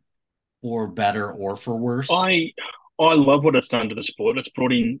sport, for better or for worse? I love what it's done to the sport. It's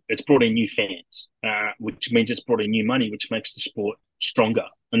brought in new fans, which means it's brought in new money, which makes the sport stronger.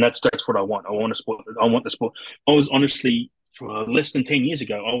 And that's what I want. I want a sport. I want the sport. I was honestly, for less than 10 years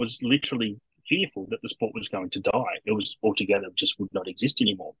ago, I was literally fearful that the sport was going to die. It was altogether just would not exist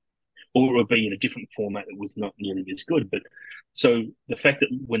anymore, or it would be in a different format that was not nearly as good. But so the fact that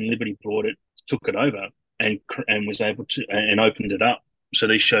when Liberty brought it, took it over, and was able to and opened it up so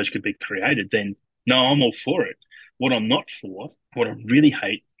these shows could be created, then no, I'm all for it. What I'm not for, what I really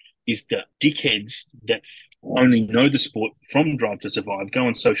hate, is the dickheads that only know the sport from Drive to Survive go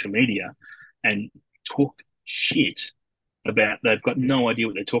on social media and talk shit about they've got no idea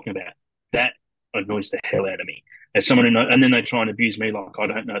what they're talking about. That annoys the hell out of me. As someone who knows, and then they try and abuse me like I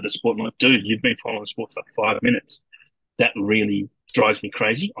don't know the sport. I'm like, dude, you've been following the sport for like 5 minutes. That really drives me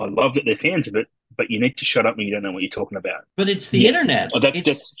crazy. I love that they're fans of it, but you need to shut up when you don't know what you're talking about. But it's the internet. Oh,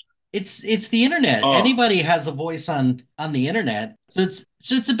 It's the internet. oh Anybody has a voice on the internet. So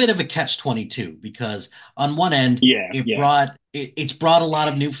it's a bit of a catch-22 because on one end it's brought a lot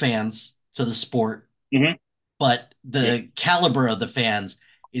of new fans to the sport, mm-hmm. but the caliber of the fans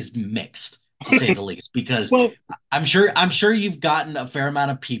is mixed, to say the least, because well, I'm sure you've gotten a fair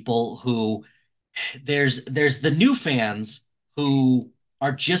amount of people who there's the new fans who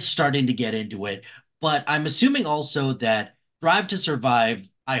are just starting to get into it, but I'm assuming also that Drive to Survive,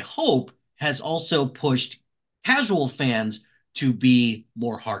 I hope, has also pushed casual fans to be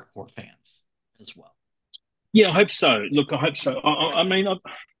more hardcore fans as well. yeah, I hope so. Look, I hope so. I mean,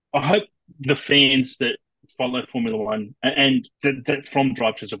 I hope the fans that follow Formula One and that from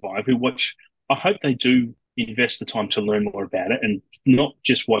Drive to Survive who watch, I hope they do invest the time to learn more about it and not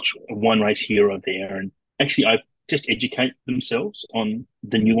just watch one race here or there, and actually I just educate themselves on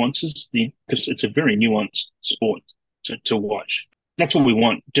the nuances, because it's a very nuanced sport to watch. That's what we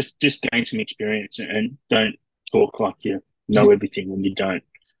want. Just gain some experience and don't talk like you know everything when you don't.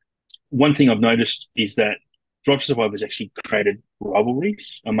 One thing I've noticed is that Drive to Survive has actually created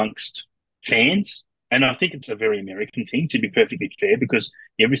rivalries amongst fans. And I think it's a very American thing, to be perfectly fair, because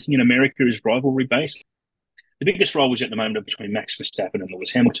everything in America is rivalry based. The biggest rivalry at the moment are between Max Verstappen and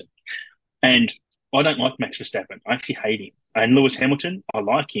Lewis Hamilton. And I don't like Max Verstappen. I actually hate him. And Lewis Hamilton, I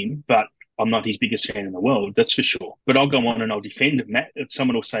like him, but I'm not his biggest fan in the world, that's for sure. But I'll go on and I'll defend Max.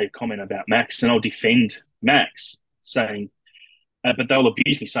 Someone will say a comment about Max, and I'll defend Max, saying, but they'll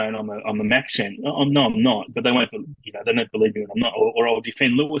abuse me saying I'm a Max fan. No, I'm not. But they won't, they don't believe me when I'm not. Or I'll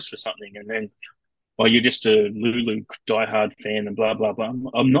defend Lewis for something, and then oh, you're just a Lulu diehard fan and blah blah blah.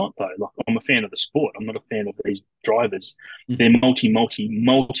 I'm not though. Like I'm a fan of the sport. I'm not a fan of these drivers. They're Mhm.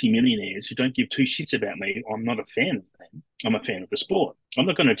 multi millionaires who don't give two shits about me. I'm not a fan of them. I'm a fan of the sport. I'm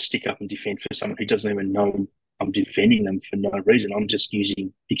not going to stick up and defend for someone who doesn't even know I'm defending them for no reason. I'm just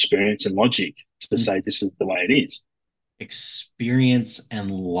using experience and logic to Mm. say this is the way it is. Experience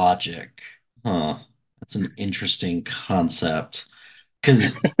and logic. Huh. That's an interesting concept.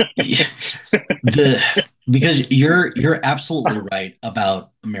 Because the because you're absolutely right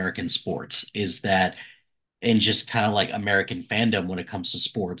about American sports is that and just kind of like American fandom when it comes to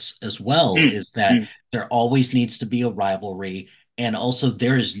sports as well Mm, is that mm. there always needs to be a rivalry and also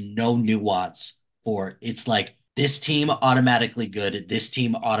there is no nuance for it's like this team automatically good, this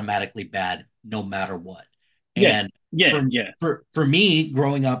team automatically bad no matter what. Yeah, And yeah, for yeah. for me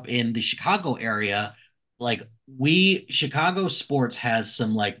growing up in the Chicago area, like we Chicago sports has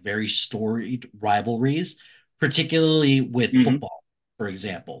some like very storied rivalries, particularly with Hmm. football, for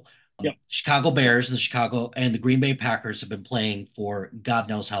example. Yep. Chicago Bears, the Chicago and the Green Bay Packers have been playing for God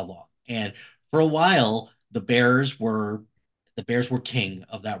knows how long. And for a while, the Bears were king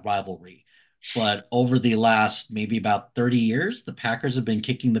of that rivalry. But over the last maybe about 30 years, the Packers have been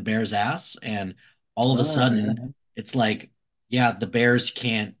kicking the Bears' ass. And all of a Oh, sudden, yeah. it's like, yeah, Bears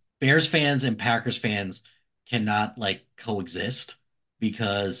fans and Packers fans cannot like coexist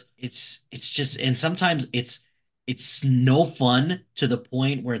because it's just, and sometimes it's no fun to the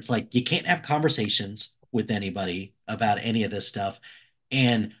point where it's like you can't have conversations with anybody about any of this stuff.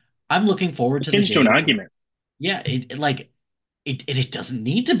 And I'm looking forward It to the turns to an day where, argument. yeah, it doesn't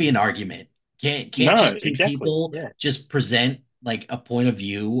need to be an argument. Can't No, just two exactly. people Yeah. just present like a point of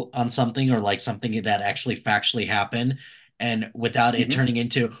view on something or like something that actually factually happened and without it Hmm. turning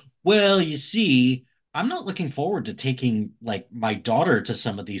into, well, you see, I'm not looking forward to taking like my daughter to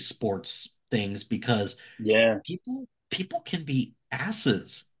some of these sports things because Yeah. people can be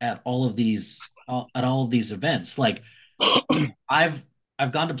asses at all of these events. Like I've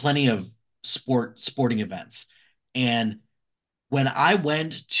I've gone to plenty of sporting events, and when I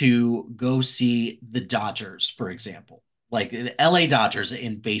went to go see the Dodgers, for example, like the LA Dodgers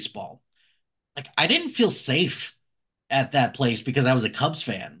in baseball, like I didn't feel safe at that place because I was a Cubs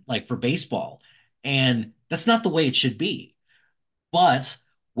fan, like for baseball, and that's not the way it should be. But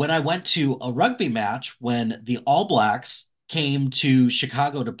when I went to a rugby match when the All Blacks came to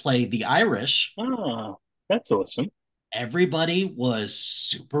Chicago to play the Irish, Oh, that's awesome. everybody was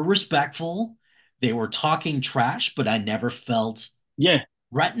super respectful. They were talking trash, but I never felt Yeah.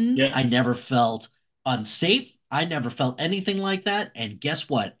 threatened. Yeah. I never felt unsafe. I never felt anything like that. And guess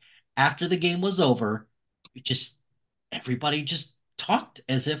what? After the game was over, it just everybody just talked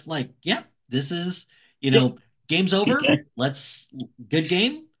as if like, yep, this is, you Yep. know, game's Good over. game. Let's good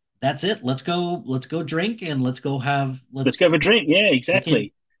game. That's it. Let's go drink and let's go have Let's go have let's a drink. Yeah, we can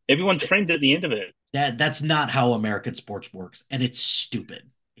exactly. Everyone's friends at the end of it. that's not how American sports works, and it's stupid.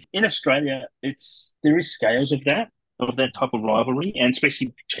 In Australia, it's there is scales of that type of rivalry, and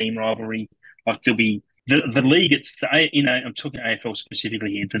especially team rivalry. Like there'll be the league. I'm talking AFL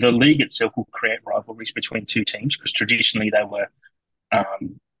specifically here. The league itself will create rivalries between two teams because traditionally they were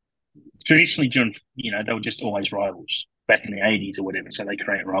um, traditionally during they were just always rivals back in the 80s or whatever. So they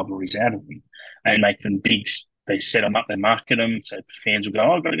create rivalries out of them and make them big. They set them up, they market them, so fans will go,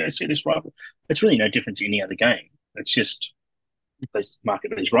 "Oh, I've got to go see this rival." It's really no different to any other game. It's just they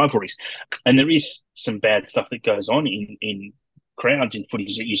market these rivalries, and there is some bad stuff that goes on in crowds in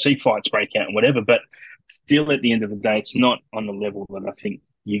footage that you see fights break out and whatever. But still, at the end of the day, it's not on the level that I think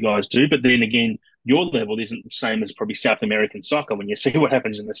you guys do. But then again, your level isn't the same as probably South American soccer when you see what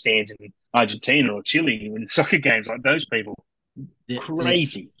happens in the stands in Argentina or Chile in soccer games like those people. It's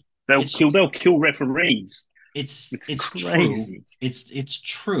Crazy. They'll it's kill they'll kill referees. It's it's true. crazy. It's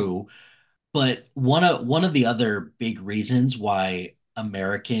true. But one of the other big reasons why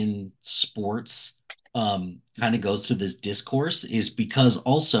American sports kind of goes through this discourse is because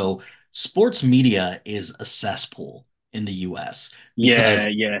also sports media is a cesspool in the US Yeah,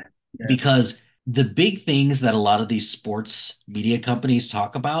 yeah, yeah. because the big things that a lot of these sports media companies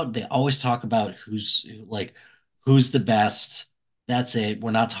talk about, they always talk about who's the best. That's it.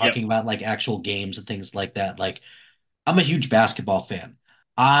 We're not Yep. talking about like actual games and things like that. Like I'm a huge basketball fan.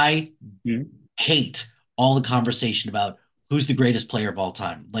 I Mm. hate all the conversation about who's the greatest player of all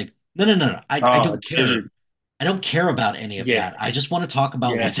time. Like, no, no, no, no. I Oh, don't care. dude. I don't care about any of Yeah, that. I just want to talk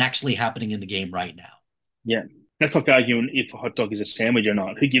about yeah. what's actually happening in the game right Yeah, that's like arguing if a hot dog is a sandwich or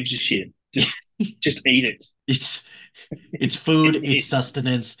not. Who gives a shit? now. Just eat it. It's it's food, it's It-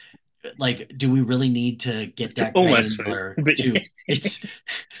 sustenance. like, do we really need to get that Almost food, granular but to it's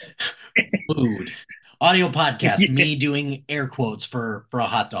food? Audio podcast, yeah. me doing air quotes for a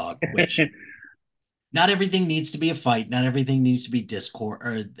hot dog, which not everything needs to be a fight, not everything needs to be discord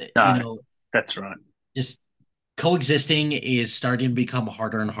or No, that's right. just coexisting is starting to become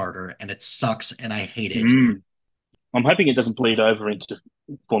harder and harder, and it sucks, and I hate it. Mm. I'm hoping it doesn't bleed over into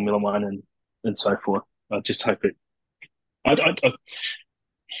Formula One and so forth. I just hope it. I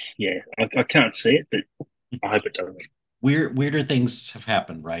yeah, I can't see it, but I hope it doesn't. Weirder things have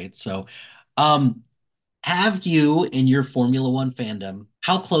happened, right? So, um, have you in your Formula One fandom,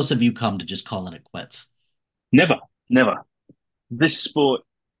 how close have you come to just calling it quits? Never, never. This sport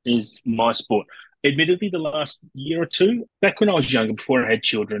is my sport. Admittedly, the last year or two, back when I was younger, before I had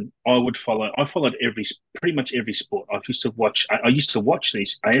children, I followed pretty much every sport. I used to watch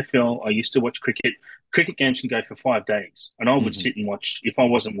these AFL. I used to watch cricket. Cricket games can go for 5 days, and I would Mhm. sit and watch, if I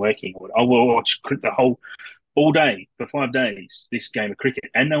wasn't working, I would watch all day for 5 days, this game of cricket.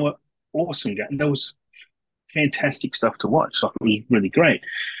 And they were awesome games. There was fantastic stuff to watch. Like, it was really great.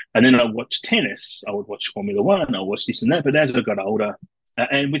 And then I watched tennis. I would watch Formula One. I watched this and that. But as I got older,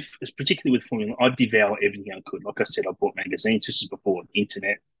 and with particularly with Formula One, I devour everything I could. Like I said, I bought magazines. This is before the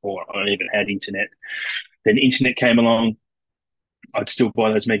internet, or I even had internet. Then the internet came along. I'd still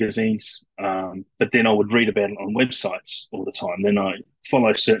buy those magazines, but then I would read about it on websites all the time. Then I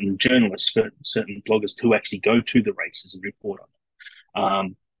follow certain journalists, certain bloggers who actually go to the races and report on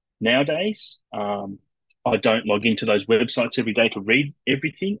it. Nowadays, I don't log into those websites every day to read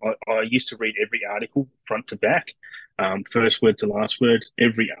everything. I used to read every article front to back, first word to last word,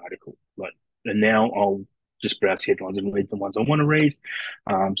 every article. And now I'll just browse headlines and read the ones I want to read.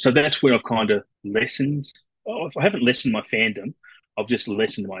 So that's where I've kind of lessened. Oh, if I haven't lessened my fandom, I've just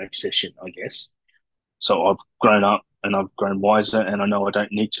lessened my obsession, I guess. So I've grown up and I've grown wiser, and I know I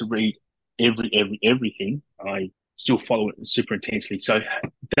don't need to read everything. I still follow it super intensely. So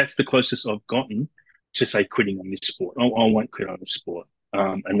that's the closest I've gotten to say quitting on this sport. I won't quit on this sport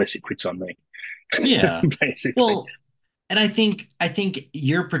unless it quits on me, Yeah. basically. Well, and I think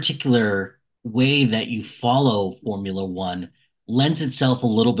your particular way that you follow Formula One lends itself a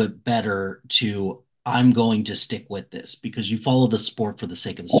little bit better to I'm going to stick with this because you follow the sport for the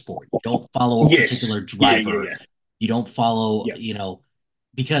sake of the sport. You don't follow a Yes. particular Yeah. driver. Yeah. You don't follow, Yeah.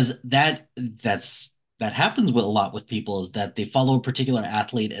 because that happens with a lot with people is that they follow a particular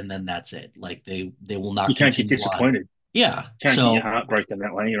athlete and then that's it. Like they will not You can't get continue on. disappointed. Yeah. Can't get your So heart broken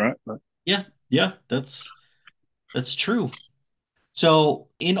that way, right? But yeah, yeah, that's true. So,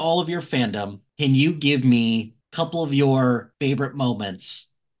 in all of your fandom, can you give me a couple of your favorite moments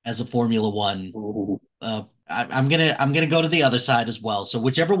as a Formula One? ooh, I'm gonna go to the other side as well. So,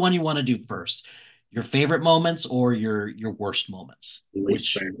 whichever one you want to do first, your favorite moments or your worst moments,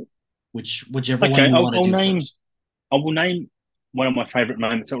 least favorite. whichever one Okay, you want to do name. first. I will name one of my favorite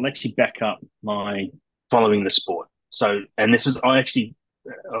moments. I will actually back up my following the sport. So, and this is I actually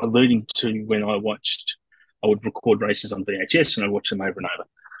alluding to when I would record races on VHS and I'd watch them over and over.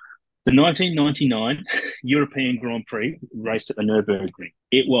 The 1999 European Grand Prix raced at the Nürburgring.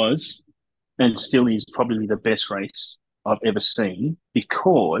 It was and still is probably the best race I've ever seen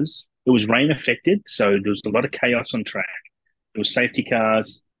because it was rain affected. So there was a lot of chaos on track. There was safety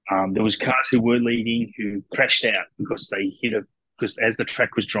cars. There was cars who were leading who crashed out because they hit a because as the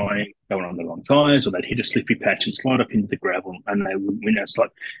track was drying, they were on the wrong tires or they'd hit a slippery patch and slide up into the gravel and they would win. It's like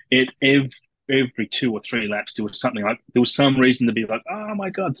every 2 or 3 laps there was some reason to be like, oh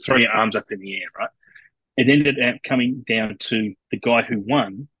my god, throw your arms up in the air, right? It ended up coming down to the guy who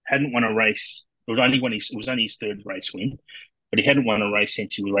won hadn't won a race. It was only his third race win, but he hadn't won a race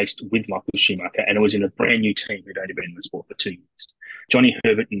since he raced with Michael Schumacher, and it was in a brand new team who'd only been in the sport for 2 years. Johnny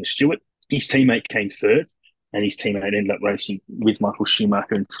Herbert and the Stewart. His teammate came third, and his teammate ended up racing with Michael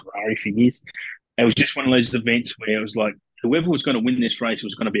Schumacher and Ferrari for years. It was just one of those events where it was like whoever was going to win this race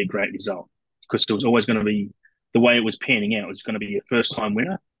was going to be a great result because it was always going to be the way it was panning out. It was going to be a first time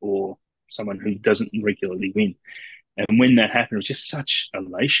winner or someone who doesn't regularly win. And when that happened, it was just such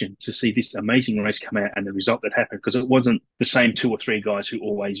elation to see this amazing race come out and the result that happened because it wasn't the same 2 or 3 guys who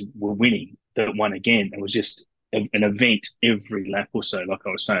always were winning that won again. It was just an event every lap or so. Like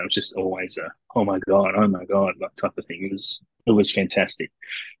I was saying, it was just always a oh my god, like type of thing. It was fantastic.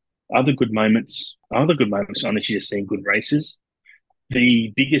 Other good moments, unless you're just seeing good races.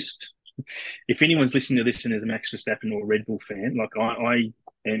 The biggest, if anyone's listening to this and is a Max Verstappen or a Red Bull fan, like I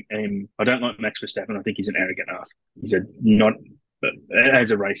don't like Max Verstappen. I think he's an arrogant ass. He's a not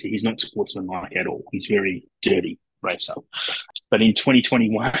as a racer. He's not sportsmanlike at all. He's very dirty racer. But in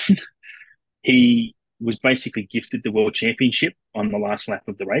 2021, he was basically gifted the world championship on the last lap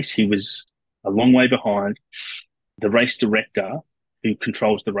of the race. He was a long way behind. The race director who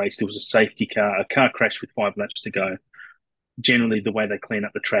controls the race, there was a safety car, a car crashed with 5 laps to go. Generally, the way they clean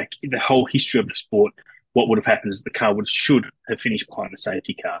up the track, the whole history of the sport, what would have happened is the car should have finished behind the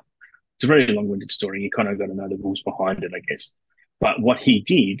safety car. It's a very long-winded story. You kind of got to know the rules behind it, I guess. But what he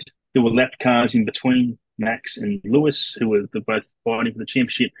did, there were lap cars in between Max and Lewis, who were both fighting for the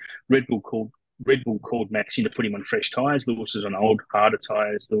championship. Red Bull called Max in to put him on fresh tyres. Lewis was on old, harder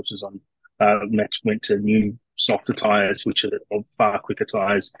tyres. Lewis was on Max went to new, softer tyres, which are far quicker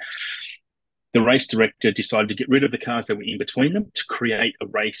tyres. The race director decided to get rid of the cars that were in between them to create a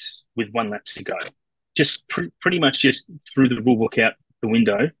race with 1 lap to go. Just pretty much just threw the rule book out the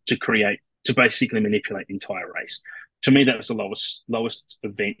window to basically manipulate the entire race. To me, that was the lowest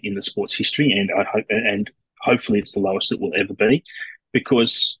event in the sport's history, and hopefully it's the lowest it will ever be,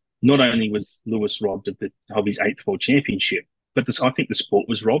 because not only was Lewis robbed of his 8th world championship, but I think the sport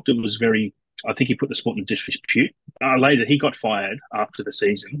was robbed. I think he put the sport in disrepute. Later, he got fired after the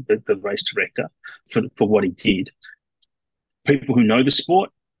season, the race director, for what he did. People who know the sport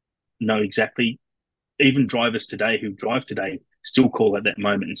know exactly. Even drivers today who drive today still call at that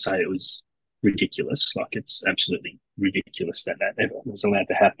moment and say it was ridiculous. Like, it's absolutely ridiculous that ever was allowed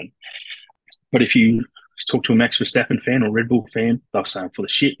to happen. But if you talk to a Max Verstappen fan or Red Bull fan, they'll say I'm full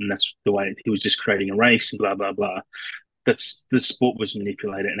of shit, and that's the way he was just creating a race and blah, blah, blah. The sport was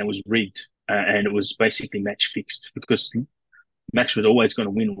manipulated and it was rigged, and it was basically match fixed, because Max was always going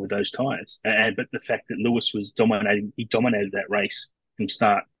to win with those tyres. But the fact that Lewis was he dominated that race from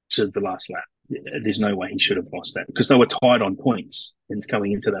start to the last lap. There's no way he should have lost that, because they were tied on points and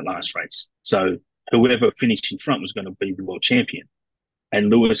coming into that last race. So whoever finished in front was going to be the world champion. And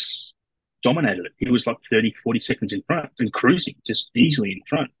Lewis dominated it. He was like 30, 40 seconds in front and cruising just easily in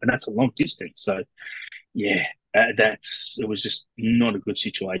front. And that's a long distance. So, yeah, it was just not a good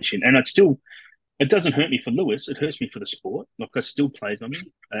situation. And it doesn't hurt me for Lewis. It hurts me for the sport. Like, it still plays on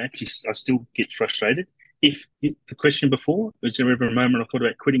me. I still get frustrated. If the question before, was there ever a moment I thought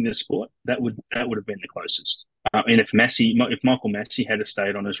about quitting the sport? That would have been the closest. And if Michael Massey had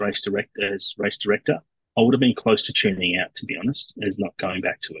stayed on as race director, I would have been close to tuning out, to be honest, as not going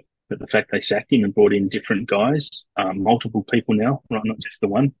back to it. But the fact they sacked him and brought in different guys, multiple people now, not just the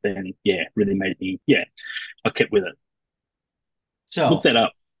one, then really made me, I kept with it. So look that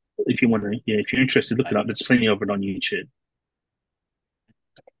up if you want to. Yeah, if you're interested, look it up. There's plenty of it on YouTube.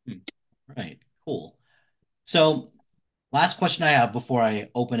 Right. Cool. So last question I have before I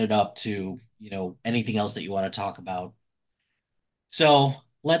open it up to, anything else that you want to talk about. So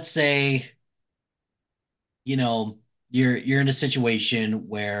let's say, you're in a situation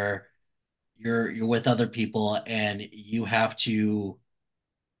where you're with other people and you have to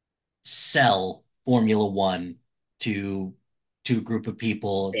sell Formula One to a group of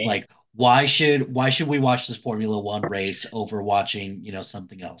people. It's like, why should we watch this Formula One race over watching,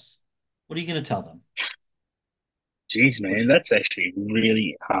 something else? What are you going to tell them? Jeez, man, that's actually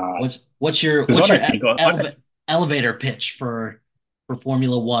really hard. What's your elevator pitch for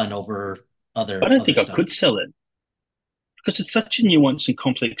Formula One over other? I don't think I could sell it, because it's such a nuanced and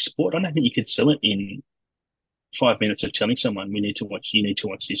complex sport. I don't think you could sell it in 5 minutes of telling someone you need to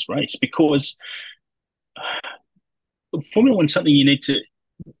watch this race, because Formula One is something you need to.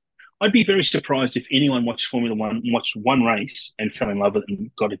 I'd be very surprised if anyone watched Formula One, watched one race and fell in love with it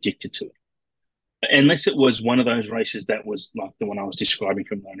and got addicted to it. Unless it was one of those races that was like the one I was describing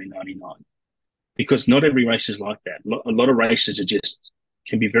from 1999. Because not every race is like that. A lot of races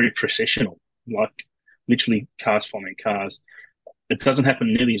can be very processional, like literally cars following cars. It doesn't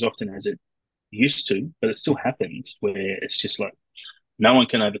happen nearly as often as it used to, but it still happens, where it's just like no one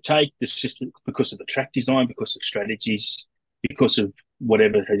can overtake. This is just because of the track design, because of strategies, because of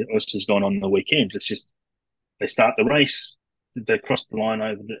whatever else has gone on the weekend. It's just they start the race, they cross the line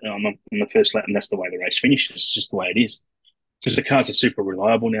on the first lap, and that's the way the race finishes. It's just the way it is. Because the cars are super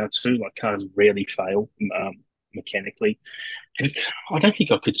reliable now too. Like, cars rarely fail mechanically. I don't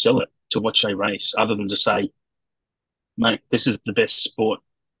think I could sell it to watch a race other than to say, mate, this is the best sport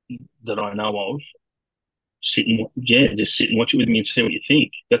that I know of. Just sit and watch it with me and see what you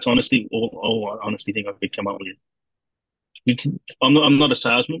think. That's honestly all I honestly think I could come up with. I'm not a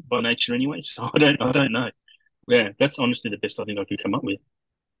salesman by nature anyway, so I don't know. Yeah, that's honestly the best I think I could come up with.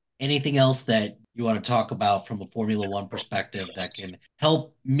 Anything else that you want to talk about from a Formula One perspective that can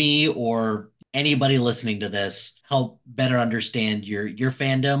help me or anybody listening to this help better understand your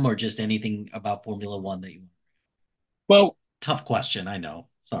fandom, or just anything about Formula One that you? Well, tough question, I know.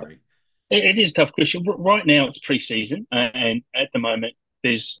 Sorry. It is a tough question. Right now, it's pre-season, and at the moment,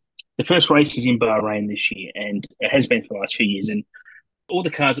 there's the first race is in Bahrain this year, and it has been for the last few years. And all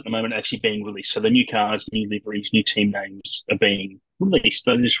the cars at the moment are actually being released. So the new cars, new liveries, new team names are being released.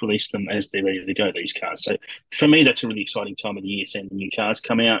 They just release them as they're ready to go, these cars. So for me, that's a really exciting time of the year, seeing the new cars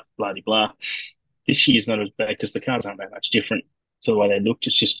come out, blah, blah, blah. This year's not as bad because the cars aren't that much different to the way they look.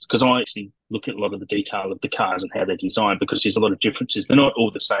 It's just because I actually look at a lot of the detail of the cars and how they're designed because there's a lot of differences. They're not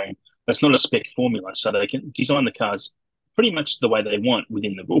all the same. That's not a spec formula. So they can design the cars pretty much the way they want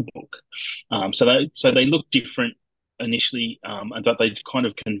within the rule book. So they look different initially, but they kind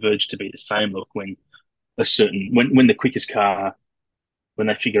of converge to be the same look when the quickest car when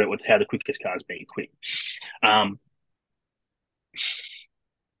they figure out how the quickest car is being quick. Um,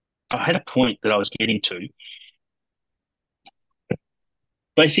 I had a point that I was getting to.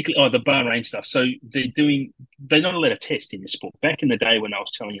 Basically, the Bahrain stuff. So they're not allowed to test in the sport. Back in the day when I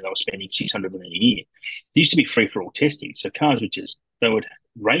was telling you they were spending 600 million a year, there used to be free for all testing. So cars they would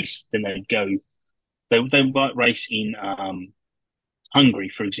race, then they'd go, they might race in Hungary,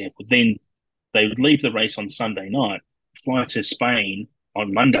 for example. Then they would leave the race on Sunday night, fly to Spain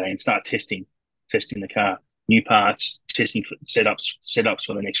on Monday, and start testing the car, new parts, testing for setups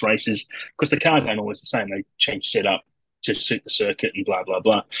for the next races. Because the cars aren't always the same; they change setup to suit the circuit and blah blah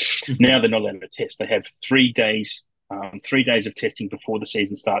blah. Now they're not allowed to test. They have 3 days, 3 days of testing before the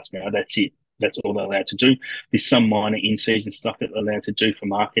season starts. Now that's it. That's all they're allowed to do. There's some minor in-season stuff that they're allowed to do for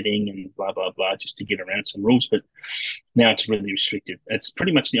marketing and blah, blah, blah, just to get around some rules. But now it's really restricted. It's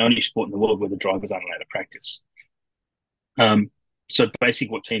pretty much the only sport in the world where the drivers aren't allowed to practice. So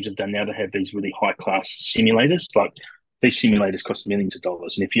basically what teams have done now, they have these really high-class simulators. Like these simulators cost millions of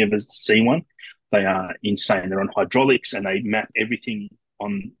dollars. And if you ever see one, they are insane. They're on hydraulics and they map everything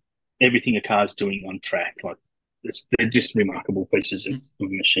a car's doing on track. Like they're just remarkable pieces of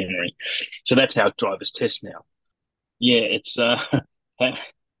machinery. So that's how drivers test now. Yeah, it's how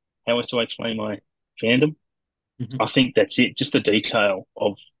else do I explain my fandom? I think that's it. Just the detail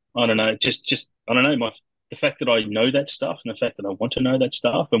of I don't know, just I don't know, the fact that I know that stuff and the fact that I want to know that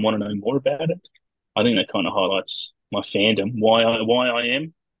stuff and want to know more about it. I think that kind of highlights my fandom. Why I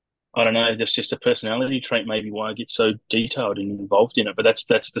am. I don't know. That's just a personality trait, maybe why I get so detailed and involved in it. But that's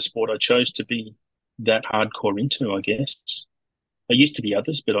the sport I chose to be that hardcore into, I guess. There used to be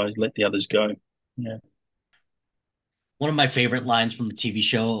others, but I let the others go. Yeah. One of my favorite lines from a TV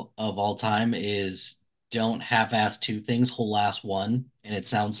show of all time is don't half-ass two things, whole-ass one. And it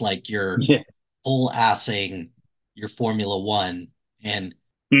sounds like you're Yeah. whole-assing your Formula One. And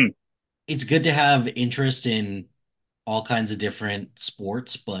Mm. it's good to have interest in all kinds of different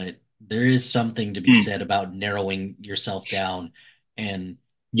sports, but there is something to be Mm. said about narrowing yourself down and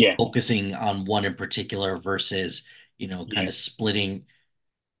Yeah. focusing on one in particular versus, kind Yeah. of splitting.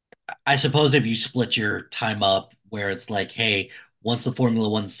 I suppose if you split your time up where it's like, hey, once the Formula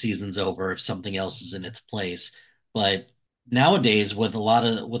One season's over, if something else is in its place. But nowadays, with a lot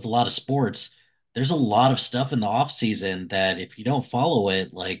of sports, there's a lot of stuff in the off season that if you don't follow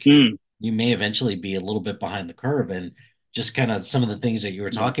it, like Mm. you may eventually be a little bit behind the curve. And just kind of some of the things that you were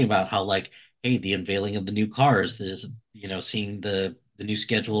Yeah. talking about, how like, hey, the unveiling of the new cars, there's, seeing the new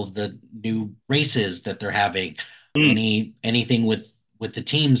schedule of the new races that they're having, Mm. anything with the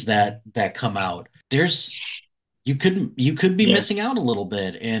teams that come out. You could be Yeah. missing out a little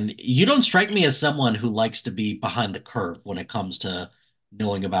bit, and you don't strike me as someone who likes to be behind the curve when it comes to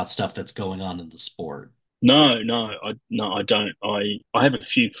knowing about stuff that's going on in the sport. No, I don't. I have a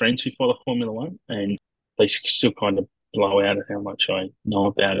few friends who follow Formula One, and they still kind of blow out at how much I know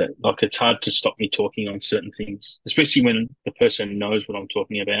about it. Like it's hard to stop me talking on certain things, especially when the person knows what I'm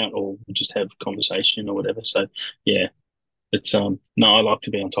talking about, or we just have conversation or whatever. So yeah, it's no, I like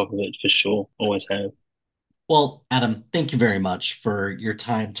to be on top of it for sure. Always have. Well, Adam, thank you very much for your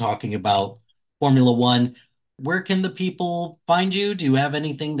time talking about Formula One. Where can the people find you? Do you have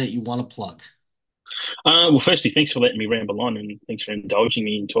anything that you want to plug? Well, firstly, thanks for letting me ramble on, and thanks for indulging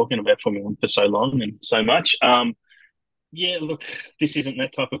me in talking about Formula One for so long and so much. Yeah, look, this isn't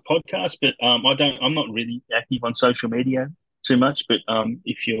that type of podcast, but I'm not really active on social media too much. But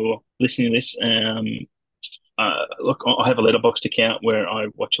if you're listening to this, look, I have a letterboxd account where I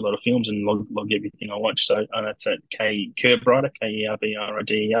watch a lot of films and log everything I watch. So that's at Kerbryder,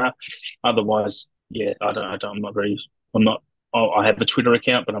 Kerbryder. Otherwise, yeah, I'm not very, I'm not, I have a Twitter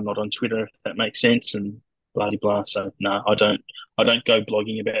account, but I'm not on Twitter, if that makes sense, and blah, blah, blah. So no, I don't go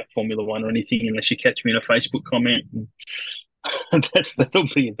blogging about Formula One or anything unless you catch me in a Facebook comment. That'll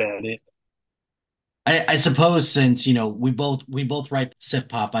be about it. I suppose since we both write Sif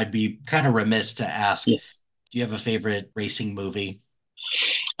Pop, I'd be kind of remiss to ask, Yes. do you have a favorite racing movie?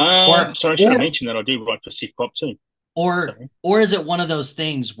 Or Sorry, I should have or mentioned that I do write for Sif Pop too. Or is it one of those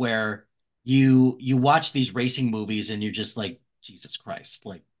things where you watch these racing movies and you're just like, Jesus Christ,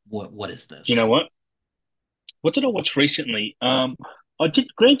 like what is You know this? what? What did I watch recently? I did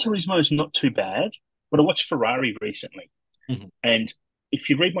Gran Turismo is not too bad, but I watched Ferrari recently. Mhm. And if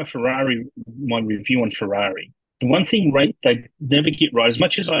you read my review on Ferrari, the one thing they never get right, as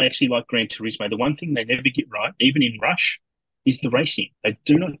much as I actually like Gran Turismo, the one thing they never get right, even in Rush, is the racing. They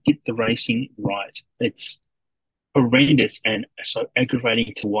do not get the racing right. It's horrendous and so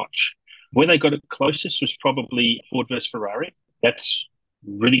aggravating to watch. Where they got it closest was probably Ford versus Ferrari. That's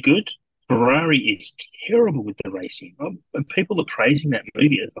really good. Ferrari is terrible with the racing. And people are praising that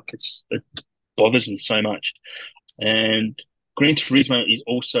movie. It bothers me so much. And Gran Turismo is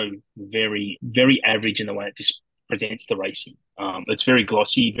also very, very average in the way it just presents the racing. It's very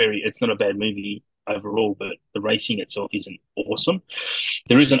glossy, it's not a bad movie overall, but the racing itself isn't awesome.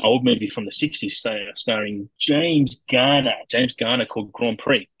 There is an old movie from the 60s starring James Garner called Grand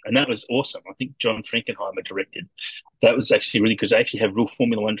Prix, and that was awesome. I think John Frankenheimer directed. That was actually really because they actually have real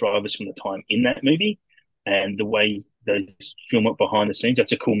Formula One drivers from the time in that movie, and the way they film it behind the scenes.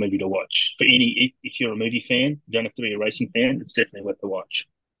 That's a cool movie to watch. If you're a movie fan, you don't have to be a racing fan. It's definitely worth the watch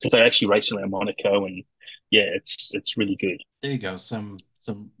because they actually race around Monaco, and yeah, it's really good. There you go. Some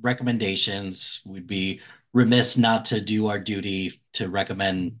recommendations. We'd be remiss not to do our duty to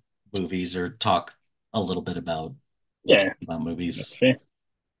recommend movies or talk a little bit Yeah, about movies. that's fair.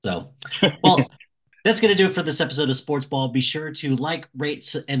 So, well, that's going to do it for this episode of Sports Ball. Be sure to like,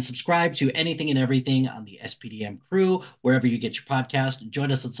 rate, and subscribe to anything and everything on the SPDM crew, wherever you get your podcast.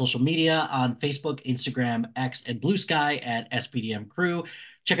 Join us on social media on Facebook, Instagram, X, and Blue Sky at SPDM Crew.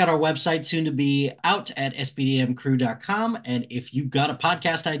 Check out our website soon to be out at spdmcrew.com. And if you've got a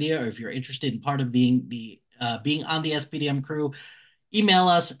podcast idea or if you're interested in part of being on the SPDM crew, email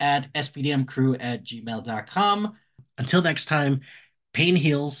us at spdmcrew@gmail.com. Until next time, pain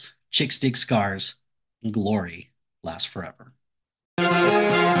heals, chicks dig scars, and glory lasts forever.